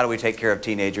kids? How do we take care of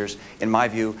teenagers? In my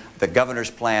view, the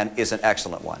governor's plan is an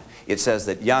excellent one. It says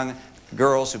that young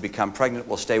girls who become pregnant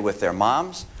will stay with their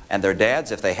moms and their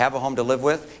dads if they have a home to live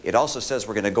with. It also says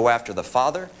we're going to go after the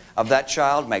father of that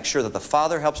child, make sure that the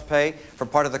father helps pay for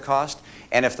part of the cost.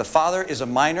 And if the father is a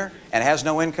minor and has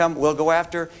no income, we'll go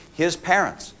after his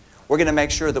parents. We're going to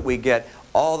make sure that we get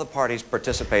all the parties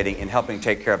participating in helping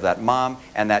take care of that mom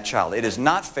and that child. It is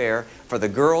not fair for the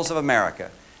girls of America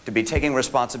to be taking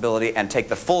responsibility and take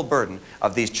the full burden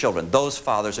of these children. Those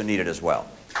fathers are needed as well.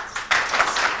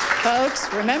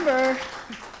 Folks, remember,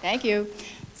 thank you.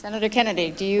 Senator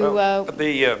Kennedy, do you...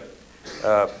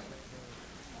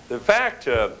 The fact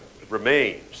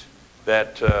remains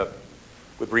that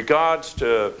with regards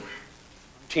to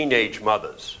teenage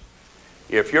mothers,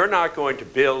 if you're not going to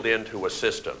build into a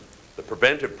system the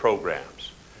preventive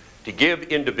programs to give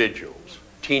individuals,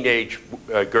 teenage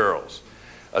girls,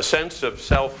 a sense of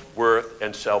self-worth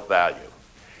and self-value.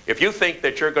 If you think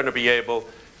that you're going to be able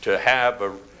to have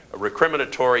a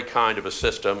recriminatory kind of a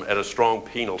system and a strong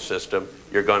penal system,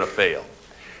 you're going to fail.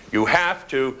 You have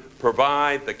to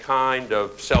provide the kind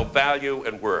of self-value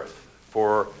and worth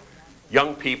for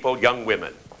young people, young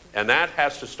women. And that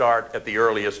has to start at the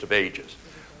earliest of ages,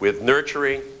 with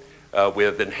nurturing,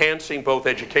 with enhancing both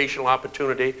educational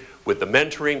opportunity, with the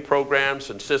mentoring programs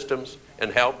and systems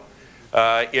and help.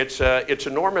 It's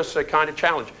enormous kind of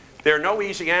challenge. There are no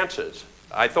easy answers.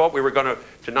 I thought we were going to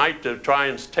tonight to try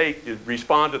and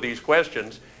respond to these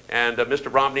questions. And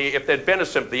Mr. Romney, if there'd been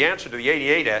the answer to the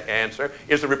 88 answer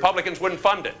is the Republicans wouldn't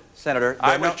fund it. Senator,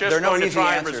 I was just going to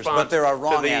try and respond, but there are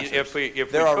wrong answers.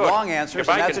 There are wrong answers,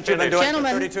 and that's what you've been doing for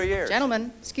 32 years.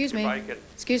 Gentlemen, excuse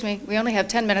me. We only have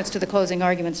 10 minutes to the closing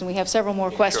arguments, and we have several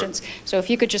more questions. Sure. So if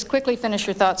you could just quickly finish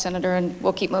your thoughts, Senator, and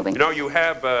we'll keep moving. You know, you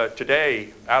have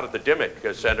today, out of the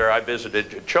Dimmock Center, I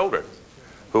visited children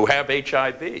who have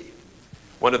HIV,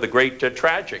 one of the great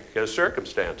tragic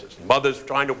circumstances. Mothers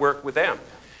trying to work with them.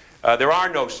 There are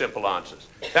no simple answers.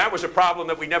 That was a problem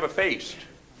that we never faced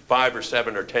 5 or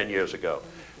 7 or 10 years ago.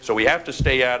 So we have to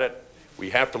stay at it.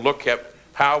 We have to look at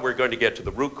how we're going to get to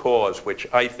the root cause, which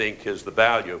I think is the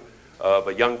value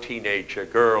of young teenage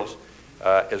girls,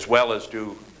 as well as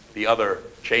do the other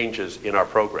changes in our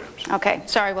programs. Okay,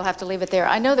 sorry, we'll have to leave it there.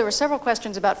 I know there were several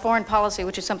questions about foreign policy,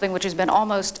 which is something which has been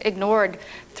almost ignored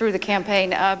through the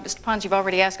campaign. Mr. Pons, you've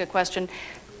already asked a question.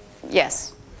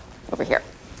 Yes, over here.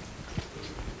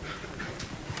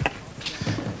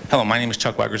 Hello, my name is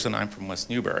Chuck Wegerson. I'm from West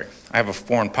Newbury. I have a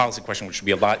foreign policy question which should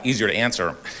be a lot easier to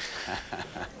answer.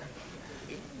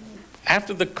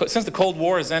 Since the Cold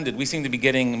War has ended, we seem to be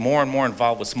getting more and more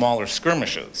involved with smaller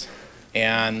skirmishes.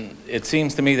 And it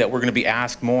seems to me that we're going to be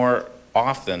asked more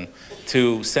often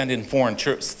to send in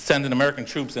American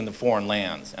troops into foreign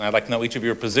lands. And I'd like to know each of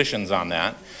your positions on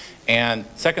that. And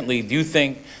secondly, do you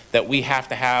think that we have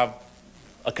to have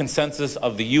a consensus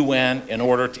of the UN in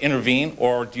order to intervene,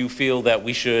 or do you feel that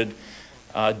we should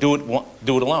do it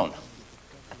alone?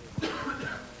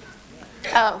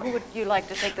 Who would you like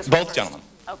to take this? Both first? gentlemen.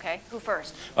 Okay, who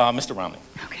first? Mr. Romney.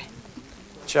 Okay.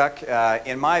 Chuck,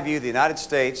 in my view, the United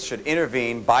States should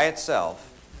intervene by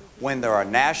itself when there are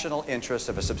national interests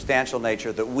of a substantial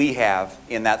nature that we have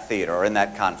in that theater or in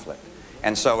that conflict.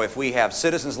 And so if we have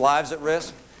citizens' lives at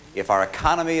risk, if our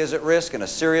economy is at risk in a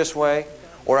serious way,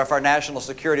 or if our national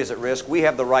security is at risk, we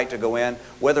have the right to go in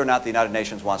whether or not the United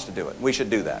Nations wants to do it. We should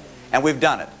do that. And we've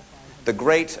done it. The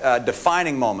great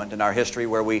defining moment in our history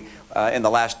where we, in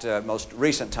the last most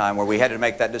recent time where we had to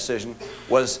make that decision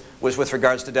was with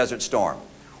regards to Desert Storm.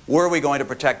 Were we going to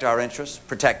protect our interests,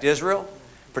 protect Israel,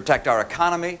 protect our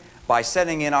economy by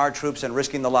sending in our troops and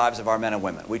risking the lives of our men and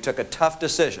women? We took a tough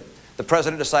decision. The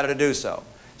President decided to do so.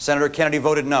 Senator Kennedy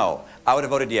voted no. I would have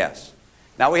voted yes.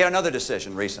 Now we had another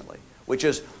decision recently, which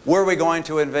is, were we going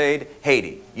to invade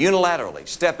Haiti, unilaterally,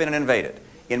 step in and invade it?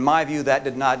 In my view, that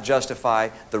did not justify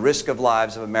the risk of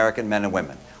lives of American men and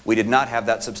women. We did not have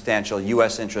that substantial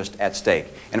U.S. interest at stake.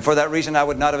 And for that reason, I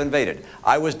would not have invaded.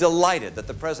 I was delighted that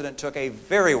the President took a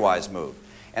very wise move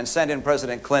and sent in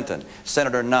President Clinton,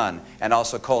 Senator Nunn, and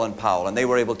also Colin Powell, and they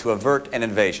were able to avert an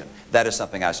invasion. That is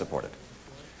something I supported.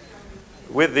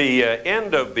 With the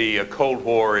end of the Cold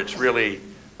War, it's really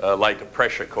like a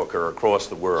pressure cooker across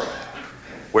the world,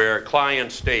 where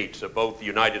client states of both the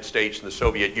United States and the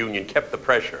Soviet Union kept the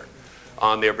pressure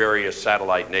on their various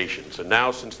satellite nations. And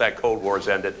now, since that Cold War has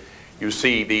ended, you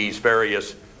see these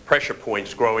various pressure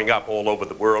points growing up all over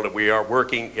the world, and we are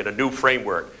working in a new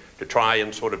framework to try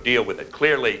and sort of deal with it.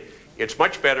 Clearly, it's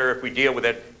much better if we deal with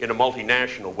it in a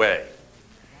multinational way.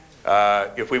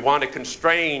 If we want to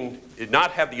constrain,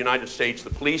 not have the United States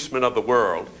the policeman of the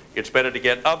world, it's better to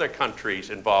get other countries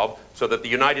involved so that the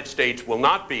United States will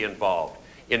not be involved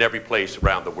in every place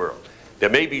around the world. There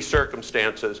may be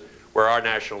circumstances where our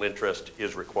national interest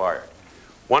is required.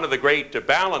 One of the great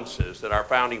balances that our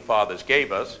founding fathers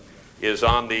gave us is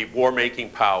on the war-making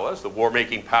powers. The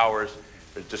war-making powers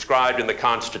is described in the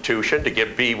Constitution to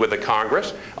be with the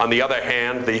Congress. On the other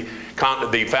hand, the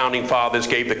founding fathers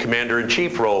gave the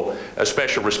commander-in-chief role a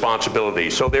special responsibility.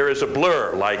 So there is a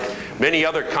blur, like many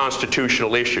other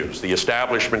constitutional issues, the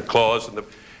Establishment Clause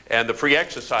and the Free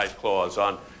Exercise Clause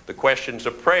on the questions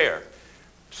of prayer.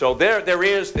 So there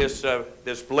is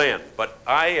this blend, but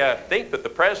I think that the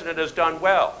President has done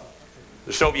well.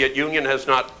 The Soviet Union has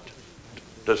not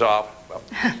dissolved. Well,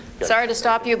 Sorry to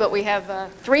stop you, but we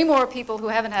have 3 more people who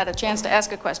haven't had a chance to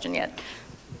ask a question yet.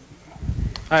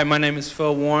 Hi, my name is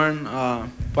Phil Warren,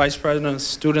 Vice President of the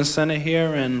Student Senate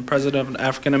here and President of the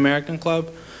African American Club.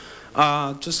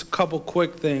 Just a couple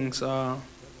quick things.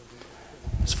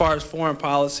 As far as foreign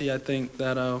policy, I think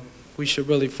that we should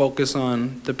really focus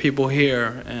on the people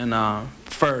here and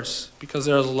first, because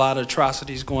there's a lot of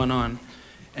atrocities going on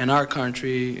in our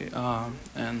country,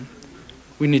 and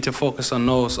we need to focus on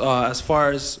those. As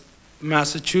far as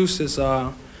Massachusetts,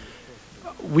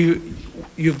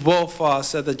 you've both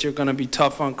said that you're going to be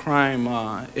tough on crime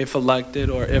if elected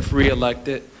or if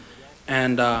re-elected,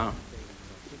 and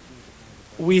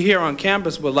we here on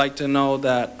campus would like to know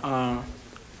that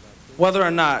whether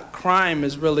or not crime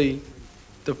is really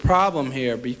the problem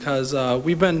here, because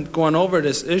we've been going over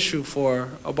this issue for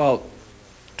about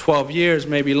 12 years,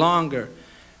 maybe longer,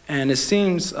 and it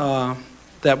seems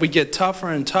that we get tougher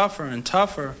and tougher and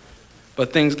tougher,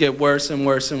 but things get worse and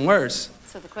worse and worse.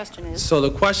 So the question is? So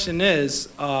the question is,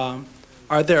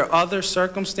 are there other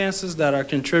circumstances that are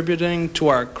contributing to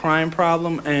our crime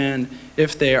problem? And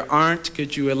if there aren't,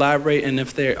 could you elaborate? And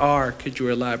if there are, could you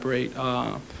elaborate?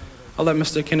 I'll let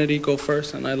Mr. Kennedy go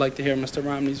first, and I'd like to hear Mr.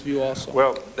 Romney's view also.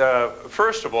 Well,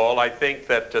 first of all, I think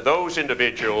that those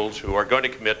individuals who are going to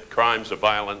commit crimes of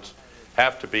violence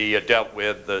have to be dealt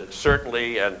with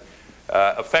certainly and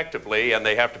effectively, and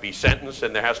they have to be sentenced,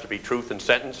 and there has to be truth in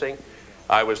sentencing.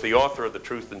 I was the author of the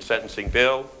Truth in Sentencing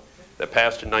Bill that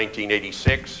passed in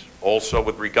 1986, also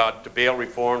with regard to bail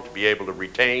reform, to be able to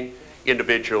retain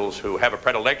individuals who have a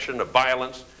predilection of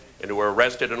violence and who are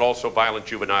arrested, and also violent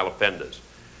juvenile offenders.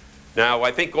 Now,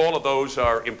 I think all of those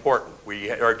are important. We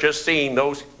are just seeing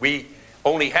those. We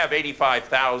only have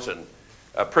 85,000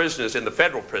 prisoners in the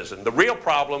federal prison. The real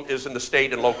problem is in the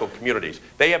state and local communities.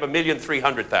 They have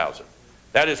 1,300,000.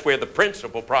 That is where the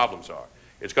principal problems are.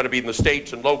 It's going to be in the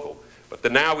states and local.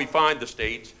 But now we find the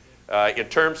states in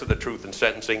terms of the truth in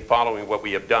sentencing following what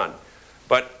we have done.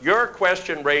 But your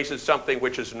question raises something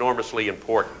which is enormously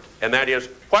important, and that is,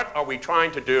 what are we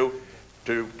trying to do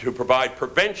to provide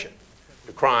prevention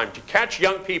to crime, to catch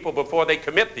young people before they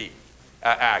commit the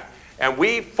act? And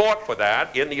we fought for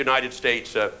that in the United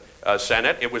States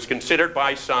Senate. It was considered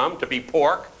by some to be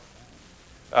pork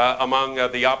among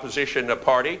the opposition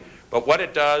party. But what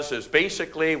it does is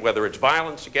basically, whether it's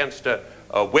violence against a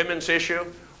women's issue,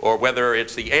 or whether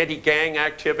it's the anti-gang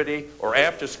activity or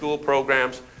after-school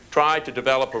programs, try to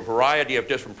develop a variety of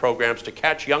different programs to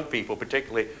catch young people,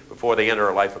 particularly before they enter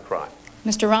a life of crime.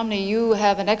 Mr. Romney, you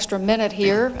have an extra minute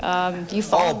here. You've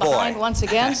fallen behind once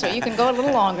again, so you can go a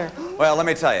little longer. Well, let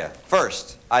me tell you.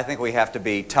 First, I think we have to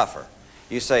be tougher.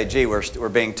 You say, gee, we're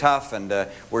being tough, and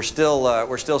we're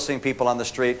still seeing people on the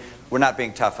street. We're not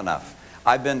being tough enough.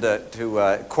 I've been to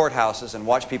courthouses and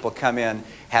watched people come in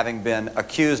having been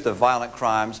accused of violent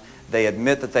crimes. They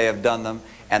admit that they have done them,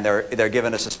 and they're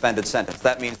given a suspended sentence.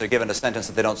 That means they're given a sentence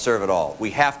that they don't serve at all.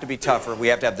 We have to be tougher. We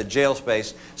have to have the jail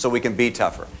space so we can be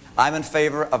tougher. I'm in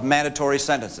favor of mandatory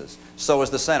sentences. So is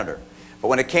the senator. But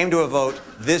when it came to a vote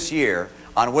this year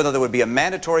on whether there would be a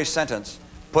mandatory sentence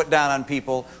put down on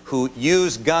people who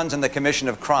use guns in the commission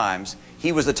of crimes,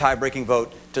 he was the tie-breaking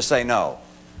vote to say no.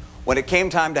 When it came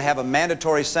time to have a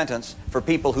mandatory sentence for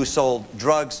people who sold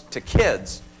drugs to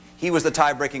kids, he was the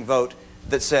tie-breaking vote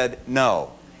that said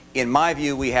no. In my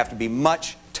view, we have to be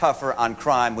much tougher on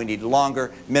crime. We need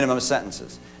longer minimum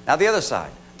sentences. Now, the other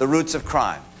side, the roots of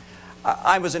crime.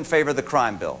 I was in favor of the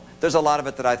crime bill. There's a lot of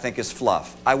it that I think is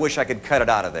fluff. I wish I could cut it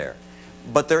out of there.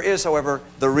 But there is, however,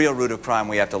 the real root of crime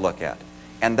we have to look at,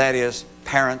 and that is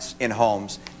parents in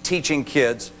homes teaching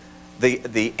kids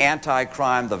the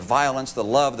anti-crime, the violence, the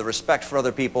love, the respect for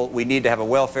other people. We need to have a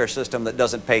welfare system that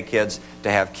doesn't pay kids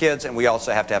to have kids, and we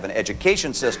also have to have an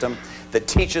education system that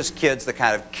teaches kids the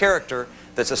kind of character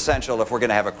that's essential if we're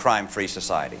going to have a crime-free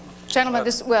society. Gentlemen,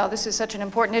 this is such an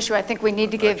important issue. I think we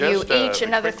need to give you each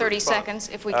another 30 seconds,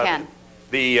 if we can.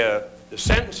 The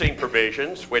sentencing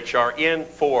provisions, which are in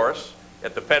force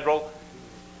at the federal,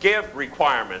 give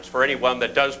requirements for anyone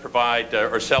that does provide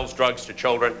or sells drugs to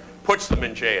children, puts them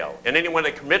in jail. And anyone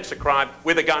that commits a crime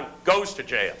with a gun goes to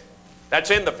jail. That's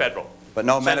in the federal. But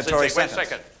no mandatory sentence. Wait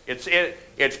a second.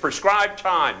 It's prescribed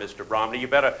time, Mr. Romney. You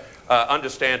better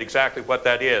understand exactly what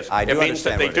that is. It means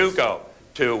that they do go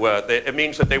to, it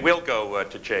means that they will go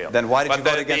to jail. Then why did you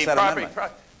vote against that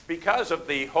amendment? Because of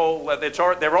the whole,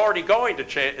 they're already going to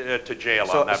jail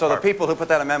on that. So the people who put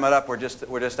that amendment up were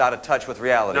just out of touch with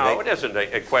reality. No, it isn't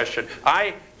a question.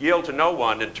 I yield to no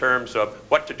one in terms of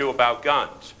what to do about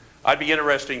guns. I'd be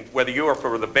interested whether you are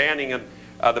for the banning of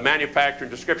the manufacture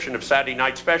and description of Saturday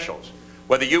night specials,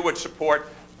 whether you would support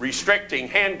restricting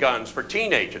handguns for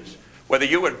teenagers, whether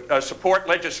you would support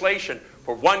legislation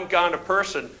for one gun a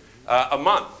person a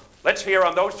month. Let's hear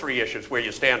on those three issues where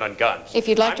you stand on guns. If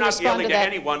you'd like to respond to that. I'm not yelling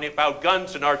at anyone about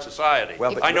guns in our society.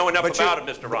 Well, I know enough about it,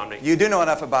 Mr. Romney. You do know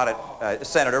enough about it,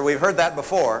 Senator. We've heard that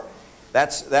before.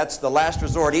 That's the last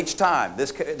resort each time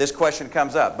this question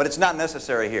comes up. But it's not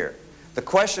necessary here. The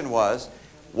question was,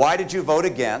 why did you vote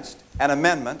against an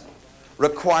amendment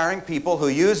requiring people who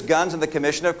use guns in the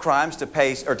commission of crimes to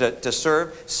pay or to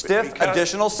serve stiff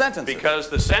additional sentences? Because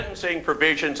the sentencing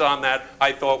provisions on that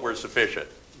I thought were sufficient.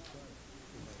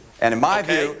 And in my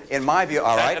view,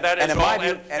 all right.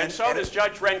 And so does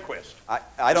Judge Rehnquist.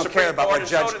 I don't care about what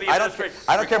Judge. I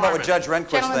don't care about what Judge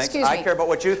Rehnquist thinks. I care about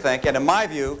what you think. And in my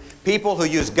view, people who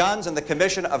use guns in the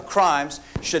commission of crimes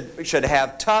should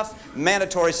have tough,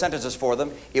 mandatory sentences for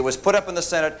them. It was put up in the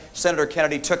Senate. Senator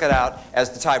Kennedy took it out as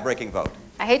the tie-breaking vote.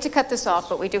 I hate to cut this off,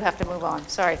 but we do have to move on.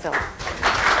 Sorry, Philip.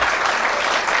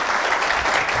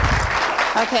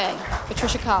 Okay,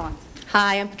 Patricia Collins.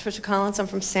 Hi, I'm Patricia Collins. I'm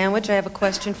from Sandwich. I have a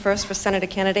question first for Senator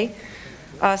Kennedy.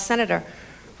 Senator,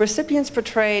 recipients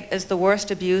portrayed as the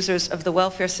worst abusers of the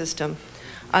welfare system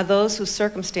are those whose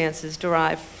circumstances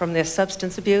derive from their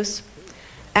substance abuse.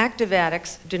 Active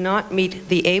addicts do not meet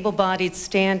the able-bodied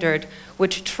standard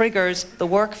which triggers the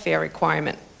workfare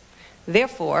requirement.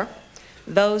 Therefore,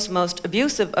 those most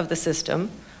abusive of the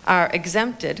system are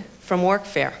exempted from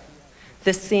workfare.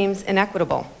 This seems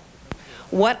inequitable.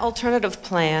 What alternative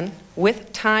plan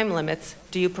with time limits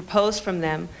do you propose from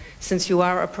them, since you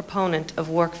are a proponent of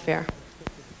workfare?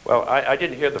 Well, I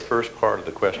didn't hear the first part of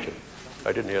the question.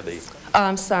 I didn't hear the...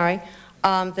 I'm sorry.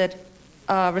 That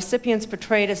recipients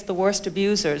portrayed as the worst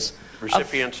abusers...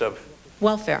 Recipients of...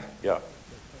 Welfare. Yeah.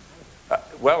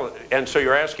 Well, and so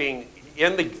you're asking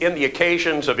in the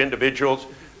occasions of individuals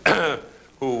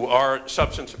who are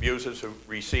substance abusers who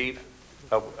receive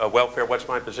a welfare, what's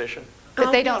my position?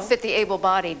 But they don't fit the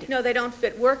able-bodied. No, they don't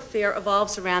fit. Workfare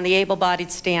evolves around the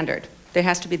able-bodied standard.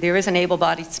 There is an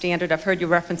able-bodied standard. I've heard you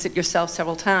reference it yourself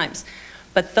several times.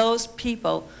 But those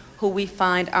people who we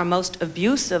find are most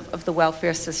abusive of the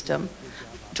welfare system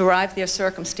derive their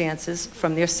circumstances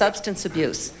from their substance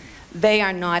abuse. They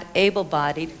are not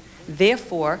able-bodied.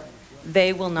 Therefore,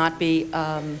 they will not be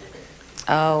covered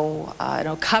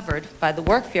by the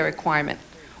workfare requirement.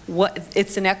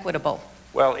 It's inequitable.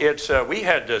 Well, we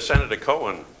had Senator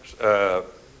Cohen's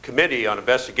Committee on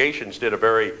Investigations did a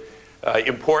very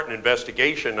important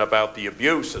investigation about the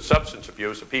abuse, the substance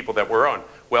abuse of people that were on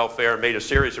welfare, and made a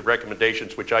series of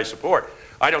recommendations which I support.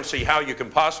 I don't see how you can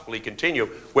possibly continue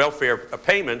welfare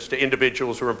payments to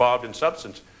individuals who are involved in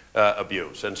substance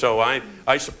abuse. And so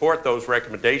I support those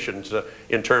recommendations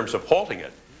in terms of halting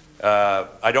it.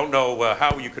 I don't know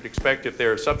how you could expect, if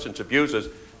they're substance abusers,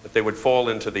 that they would fall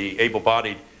into the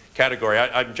able-bodied category.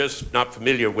 I'm just not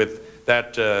familiar with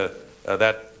that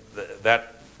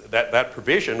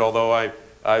provision, although I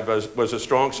was a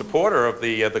strong supporter of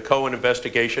the Cohen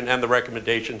investigation and the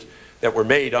recommendations that were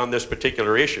made on this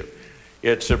particular issue.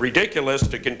 It's ridiculous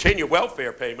to continue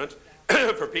welfare payments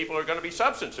for people who are going to be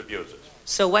substance abusers.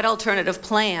 So what alternative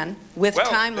plan with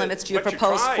time limits do you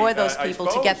propose for those people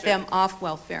to get them off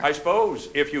welfare? I suppose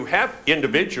if you have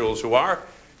individuals who are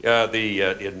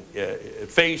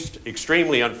faced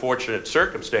extremely unfortunate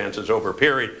circumstances over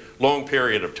a long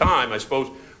period of time, I suppose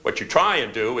what you try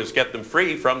and do is get them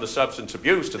free from the substance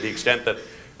abuse to the extent that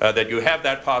that you have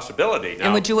that possibility. Now,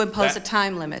 and would you impose a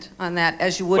time limit on that,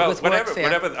 as you would with workfare?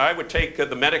 Whatever, I would take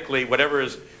whatever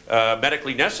is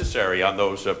medically necessary on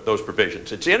those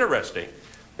provisions. It's interesting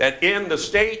that in the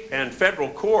state and federal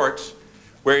courts,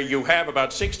 where you have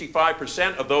about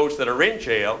 65% of those that are in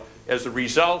jail as a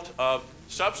result of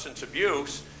substance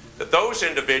abuse, that those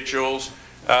individuals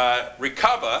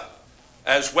recover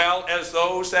as well as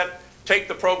those that take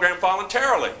the program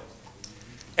voluntarily.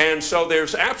 And so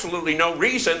there's absolutely no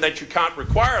reason that you can't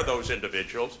require those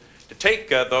individuals to take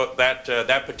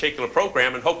that particular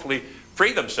program and hopefully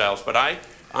free themselves. But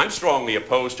I'm strongly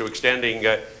opposed to extending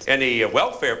any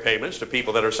welfare payments to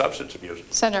people that are substance abusers.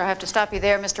 Senator, I have to stop you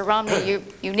there. Mr. Romney,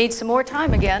 you need some more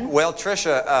time again. Well,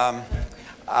 Tricia,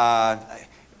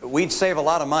 we'd save a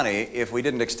lot of money if we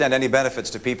didn't extend any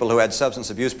benefits to people who had substance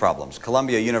abuse problems.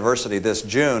 Columbia University this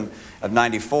June of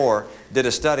 '94 did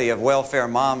a study of welfare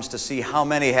moms to see how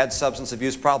many had substance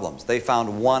abuse problems. They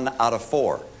found 1 out of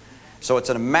 4. So it's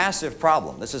a massive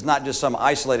problem. This is not just some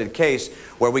isolated case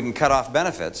where we can cut off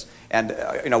benefits. And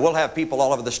we'll have people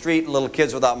all over the street, little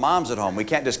kids without moms at home. We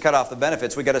can't just cut off the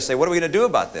benefits. We've got to say, what are we going to do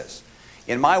about this?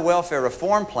 In my welfare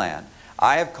reform plan,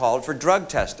 I have called for drug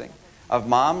testing of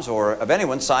moms or of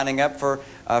anyone signing up for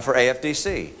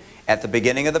AFDC at the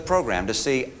beginning of the program to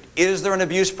see, is there an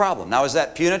abuse problem? Now, is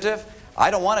that punitive? I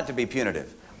don't want it to be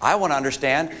punitive. I want to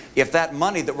understand if that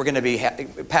money that we're going to be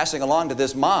passing along to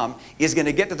this mom is going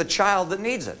to get to the child that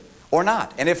needs it or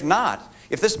not. And if not,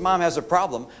 if this mom has a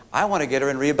problem, I want to get her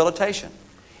in rehabilitation.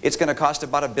 It's going to cost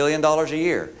about $1 billion a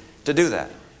year to do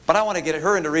that. But I want to get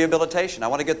her into rehabilitation. I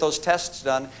want to get those tests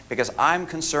done because I'm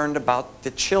concerned about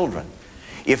the children.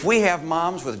 If we have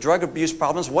moms with drug abuse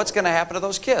problems, what's going to happen to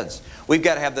those kids? We've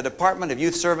got to have the Department of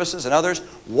Youth Services and others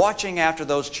watching after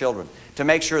those children to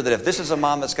make sure that if this is a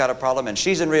mom that's got a problem and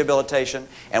she's in rehabilitation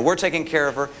and we're taking care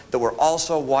of her, that we're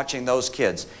also watching those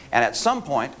kids. And at some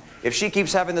point, if she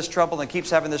keeps having this trouble and keeps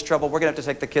having this trouble, we're going to have to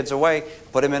take the kids away,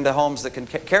 put them into homes that can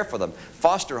care for them,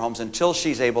 foster homes, until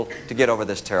she's able to get over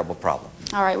this terrible problem.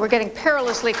 All right, we're getting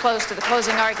perilously close to the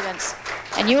closing arguments,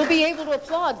 and you'll be able to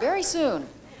applaud very soon.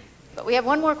 But we have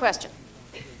one more question.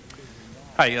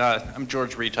 Hi, I'm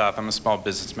George Retoff. I'm a small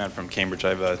businessman from Cambridge. I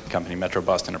have a company, Metro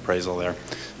Boston Appraisal there.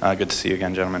 Good to see you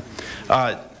again, gentlemen.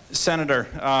 Senator,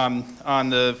 on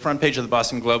the front page of the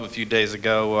Boston Globe a few days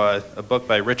ago, a book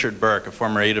by Richard Burke, a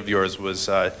former aide of yours, was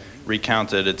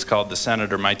recounted. It's called The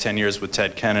Senator, My 10 Years with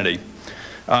Ted Kennedy.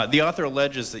 The author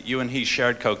alleges that you and he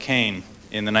shared cocaine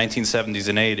in the 1970s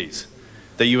and 80s,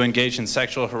 that you engaged in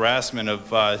sexual harassment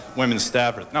of women's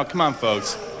staffers. Now, come on,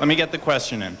 folks. Let me get the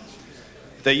question in.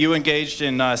 That you engaged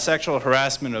in sexual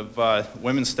harassment of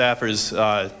women's staffers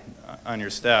on your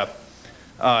staff,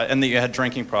 and that you had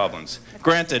drinking problems.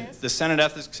 Granted, the Senate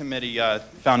Ethics Committee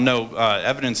found no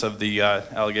evidence of the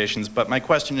allegations, but my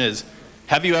question is,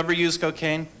 have you ever used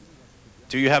cocaine?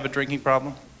 Do you have a drinking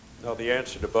problem? No, the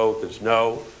answer to both is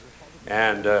no.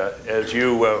 And as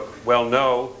you well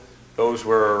know, those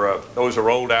are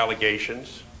old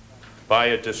allegations by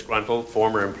a disgruntled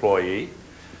former employee.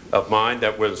 of mine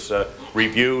that was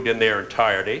reviewed in their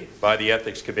entirety by the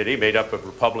Ethics Committee, made up of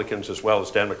Republicans as well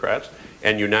as Democrats,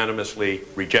 and unanimously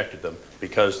rejected them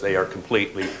because they are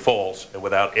completely false and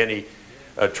without any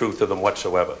truth to them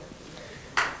whatsoever.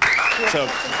 So,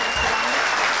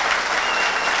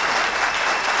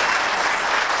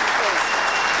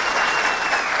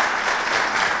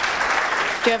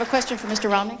 Do you have a question for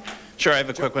Mr. Romney? sure, I have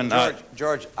a quick one.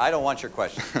 George, I don't want your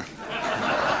question.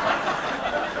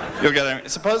 You'll get it.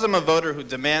 Suppose I'm a voter who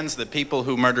demands that people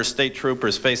who murder state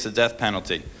troopers face the death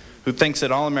penalty, who thinks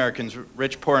that all Americans,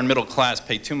 rich, poor, and middle class,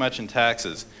 pay too much in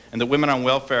taxes, and that women on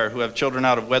welfare who have children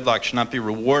out of wedlock should not be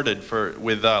rewarded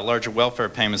with larger welfare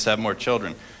payments to have more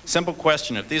children. Simple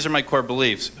question, if these are my core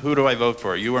beliefs, who do I vote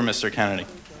for, you or Mr. Kennedy?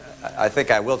 I think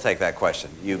I will take that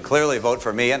question. You clearly vote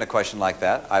for me in a question like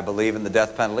that. I believe in the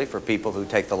death penalty for people who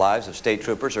take the lives of state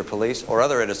troopers or police or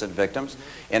other innocent victims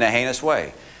in a heinous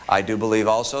way. I do believe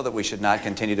also that we should not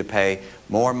continue to pay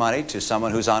more money to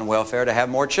someone who's on welfare to have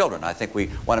more children. I think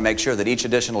we want to make sure that each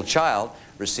additional child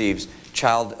receives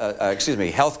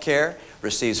health care,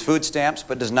 receives food stamps,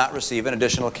 but does not receive an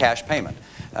additional cash payment.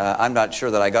 I'm not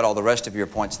sure that I got all the rest of your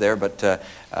points there, but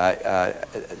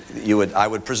I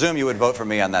would presume you would vote for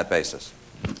me on that basis.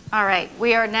 All right.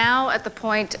 We are now at the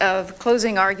point of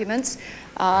closing arguments.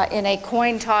 In a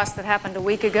coin toss that happened a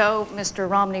week ago, Mr.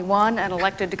 Romney won and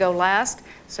elected to go last.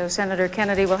 So Senator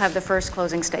Kennedy will have the first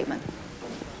closing statement.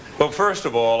 Well, first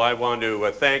of all, I want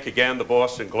to thank again the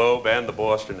Boston Globe and the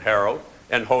Boston Herald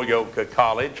and Holyoke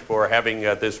College for having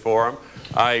this forum.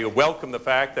 I welcome the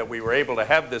fact that we were able to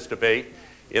have this debate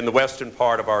in the western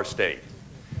part of our state.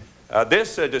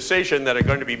 This decision that are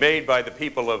going to be made by the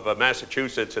people of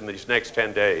Massachusetts in these next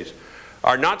 10 days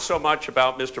are not so much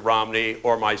about Mr. Romney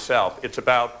or myself. It's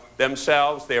about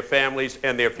themselves, their families,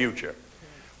 and their future.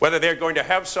 Whether they're going to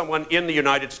have someone in the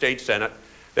United States Senate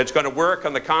that's going to work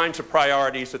on the kinds of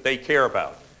priorities that they care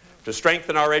about, to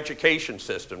strengthen our education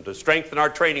system, to strengthen our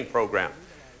training program,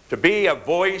 to be a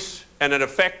voice and an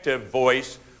effective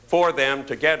voice for them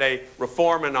to get a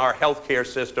reform in our health care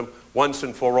system once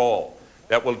and for all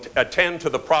that will attend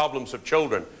to the problems of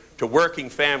children, to working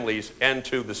families, and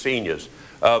to the seniors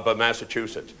of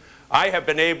Massachusetts. I have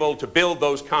been able to build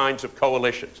those kinds of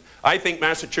coalitions. I think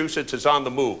Massachusetts is on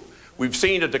the move. We've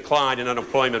seen a decline in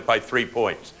unemployment by 3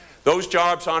 points. Those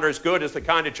jobs aren't as good as the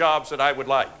kind of jobs that I would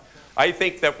like. I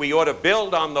think that we ought to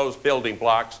build on those building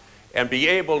blocks and be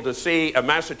able to see a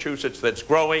Massachusetts that's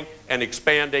growing and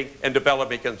expanding and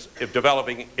developing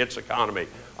its economy.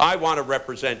 I want to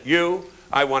represent you.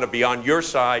 I want to be on your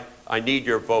side. I need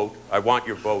your vote. I want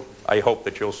your vote. I hope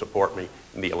that you'll support me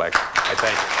in the election. I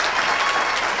thank you.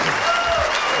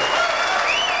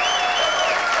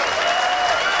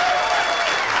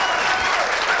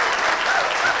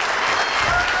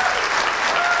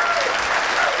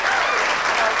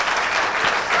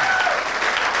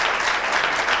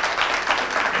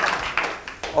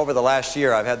 Over the last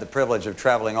year, I've had the privilege of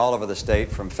traveling all over the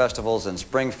state, from festivals in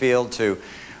Springfield to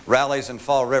rallies in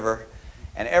Fall River.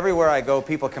 And everywhere I go,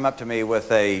 people come up to me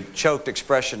with a choked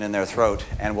expression in their throat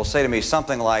and will say to me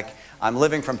something like, I'm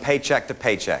living from paycheck to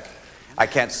paycheck. I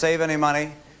can't save any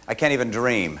money. I can't even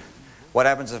dream. What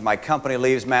happens if my company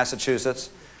leaves Massachusetts?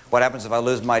 What happens if I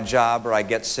lose my job or I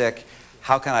get sick?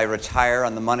 How can I retire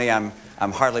on the money I'm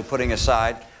hardly putting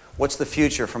aside? What's the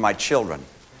future for my children?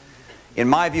 In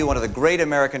my view, one of the great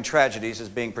American tragedies is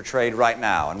being portrayed right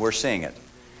now, and we're seeing it.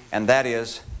 And that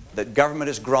is that government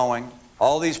is growing,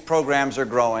 all these programs are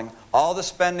growing, all the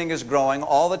spending is growing,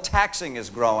 all the taxing is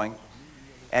growing,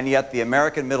 and yet the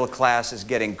American middle class is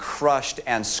getting crushed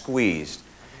and squeezed,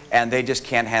 and they just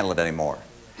can't handle it anymore.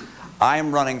 I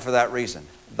am running for that reason.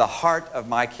 The heart of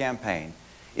my campaign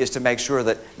is to make sure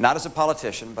that, not as a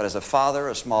politician, but as a father,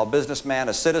 a small businessman,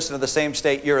 a citizen of the same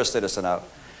state you're a citizen of,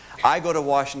 I go to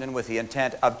Washington with the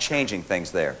intent of changing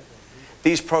things there.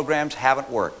 These programs haven't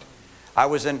worked. I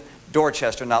was in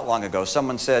Dorchester not long ago.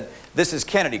 Someone said, "This is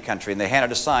Kennedy country," and they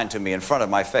handed a sign to me in front of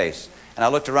my face. And I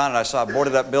looked around and I saw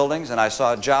boarded up buildings and I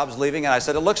saw jobs leaving, and I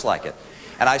said, it looks like it.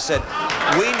 And I said,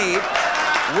 we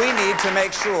need to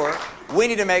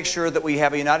make sure that we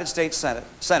have a United States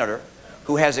Senator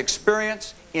who has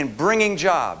experience in bringing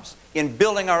jobs, in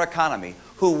building our economy,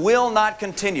 who will not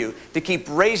continue to keep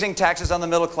raising taxes on the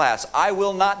middle class. I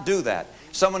will not do that.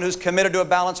 Someone who's committed to a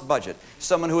balanced budget,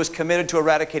 someone who is committed to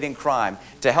eradicating crime,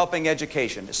 to helping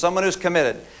education, someone who's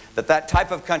committed that that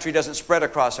type of country doesn't spread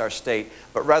across our state,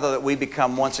 but rather that we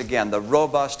become once again the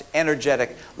robust,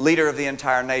 energetic leader of the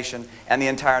entire nation and the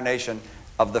entire nation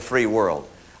of the free world.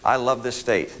 I love this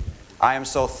state. I am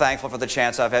so thankful for the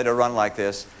chance I've had to run like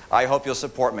this. I hope you'll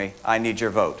support me. I need your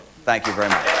vote. Thank you very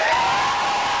much.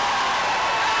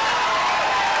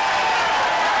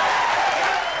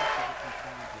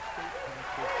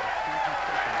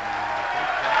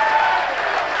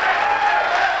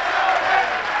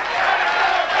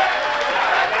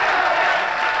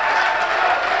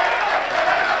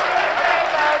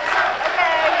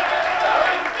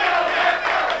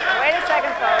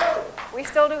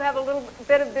 still do have a little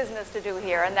bit of business to do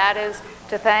here, and that is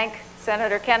to thank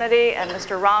Senator Kennedy and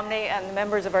Mr. Romney and the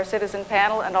members of our citizen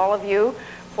panel and all of you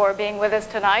for being with us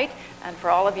tonight, and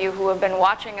for all of you who have been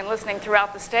watching and listening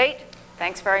throughout the state.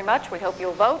 Thanks very much. We hope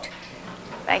you'll vote.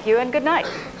 Thank you and good night.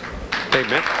 Hey,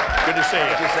 Mitt. Good to see you.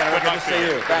 Thank you, Senator. Good to see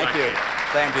you. Thank you.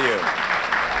 Same to you.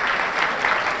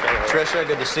 Tricia,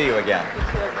 good to see you again.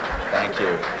 Thank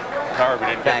you. Sorry we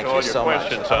didn't get to all your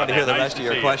questions. I want to hear the rest of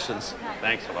your questions.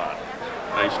 Thanks a lot.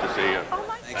 Nice to see you.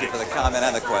 Thank you for the comment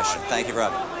and the question. Thank you very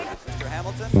much. Mr.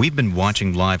 Hamilton? We've been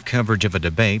watching live coverage of a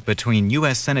debate between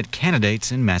U.S. Senate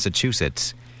candidates in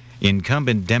Massachusetts,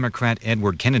 incumbent Democrat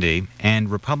Edward Kennedy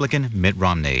and Republican Mitt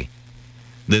Romney.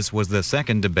 This was the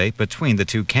second debate between the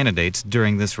two candidates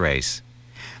during this race.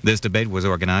 This debate was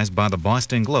organized by the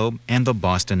Boston Globe and the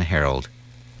Boston Herald.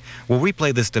 We'll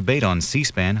replay this debate on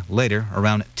C-SPAN later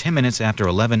around 10 minutes after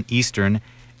 11 Eastern,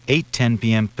 8:10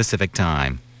 p.m. Pacific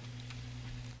Time.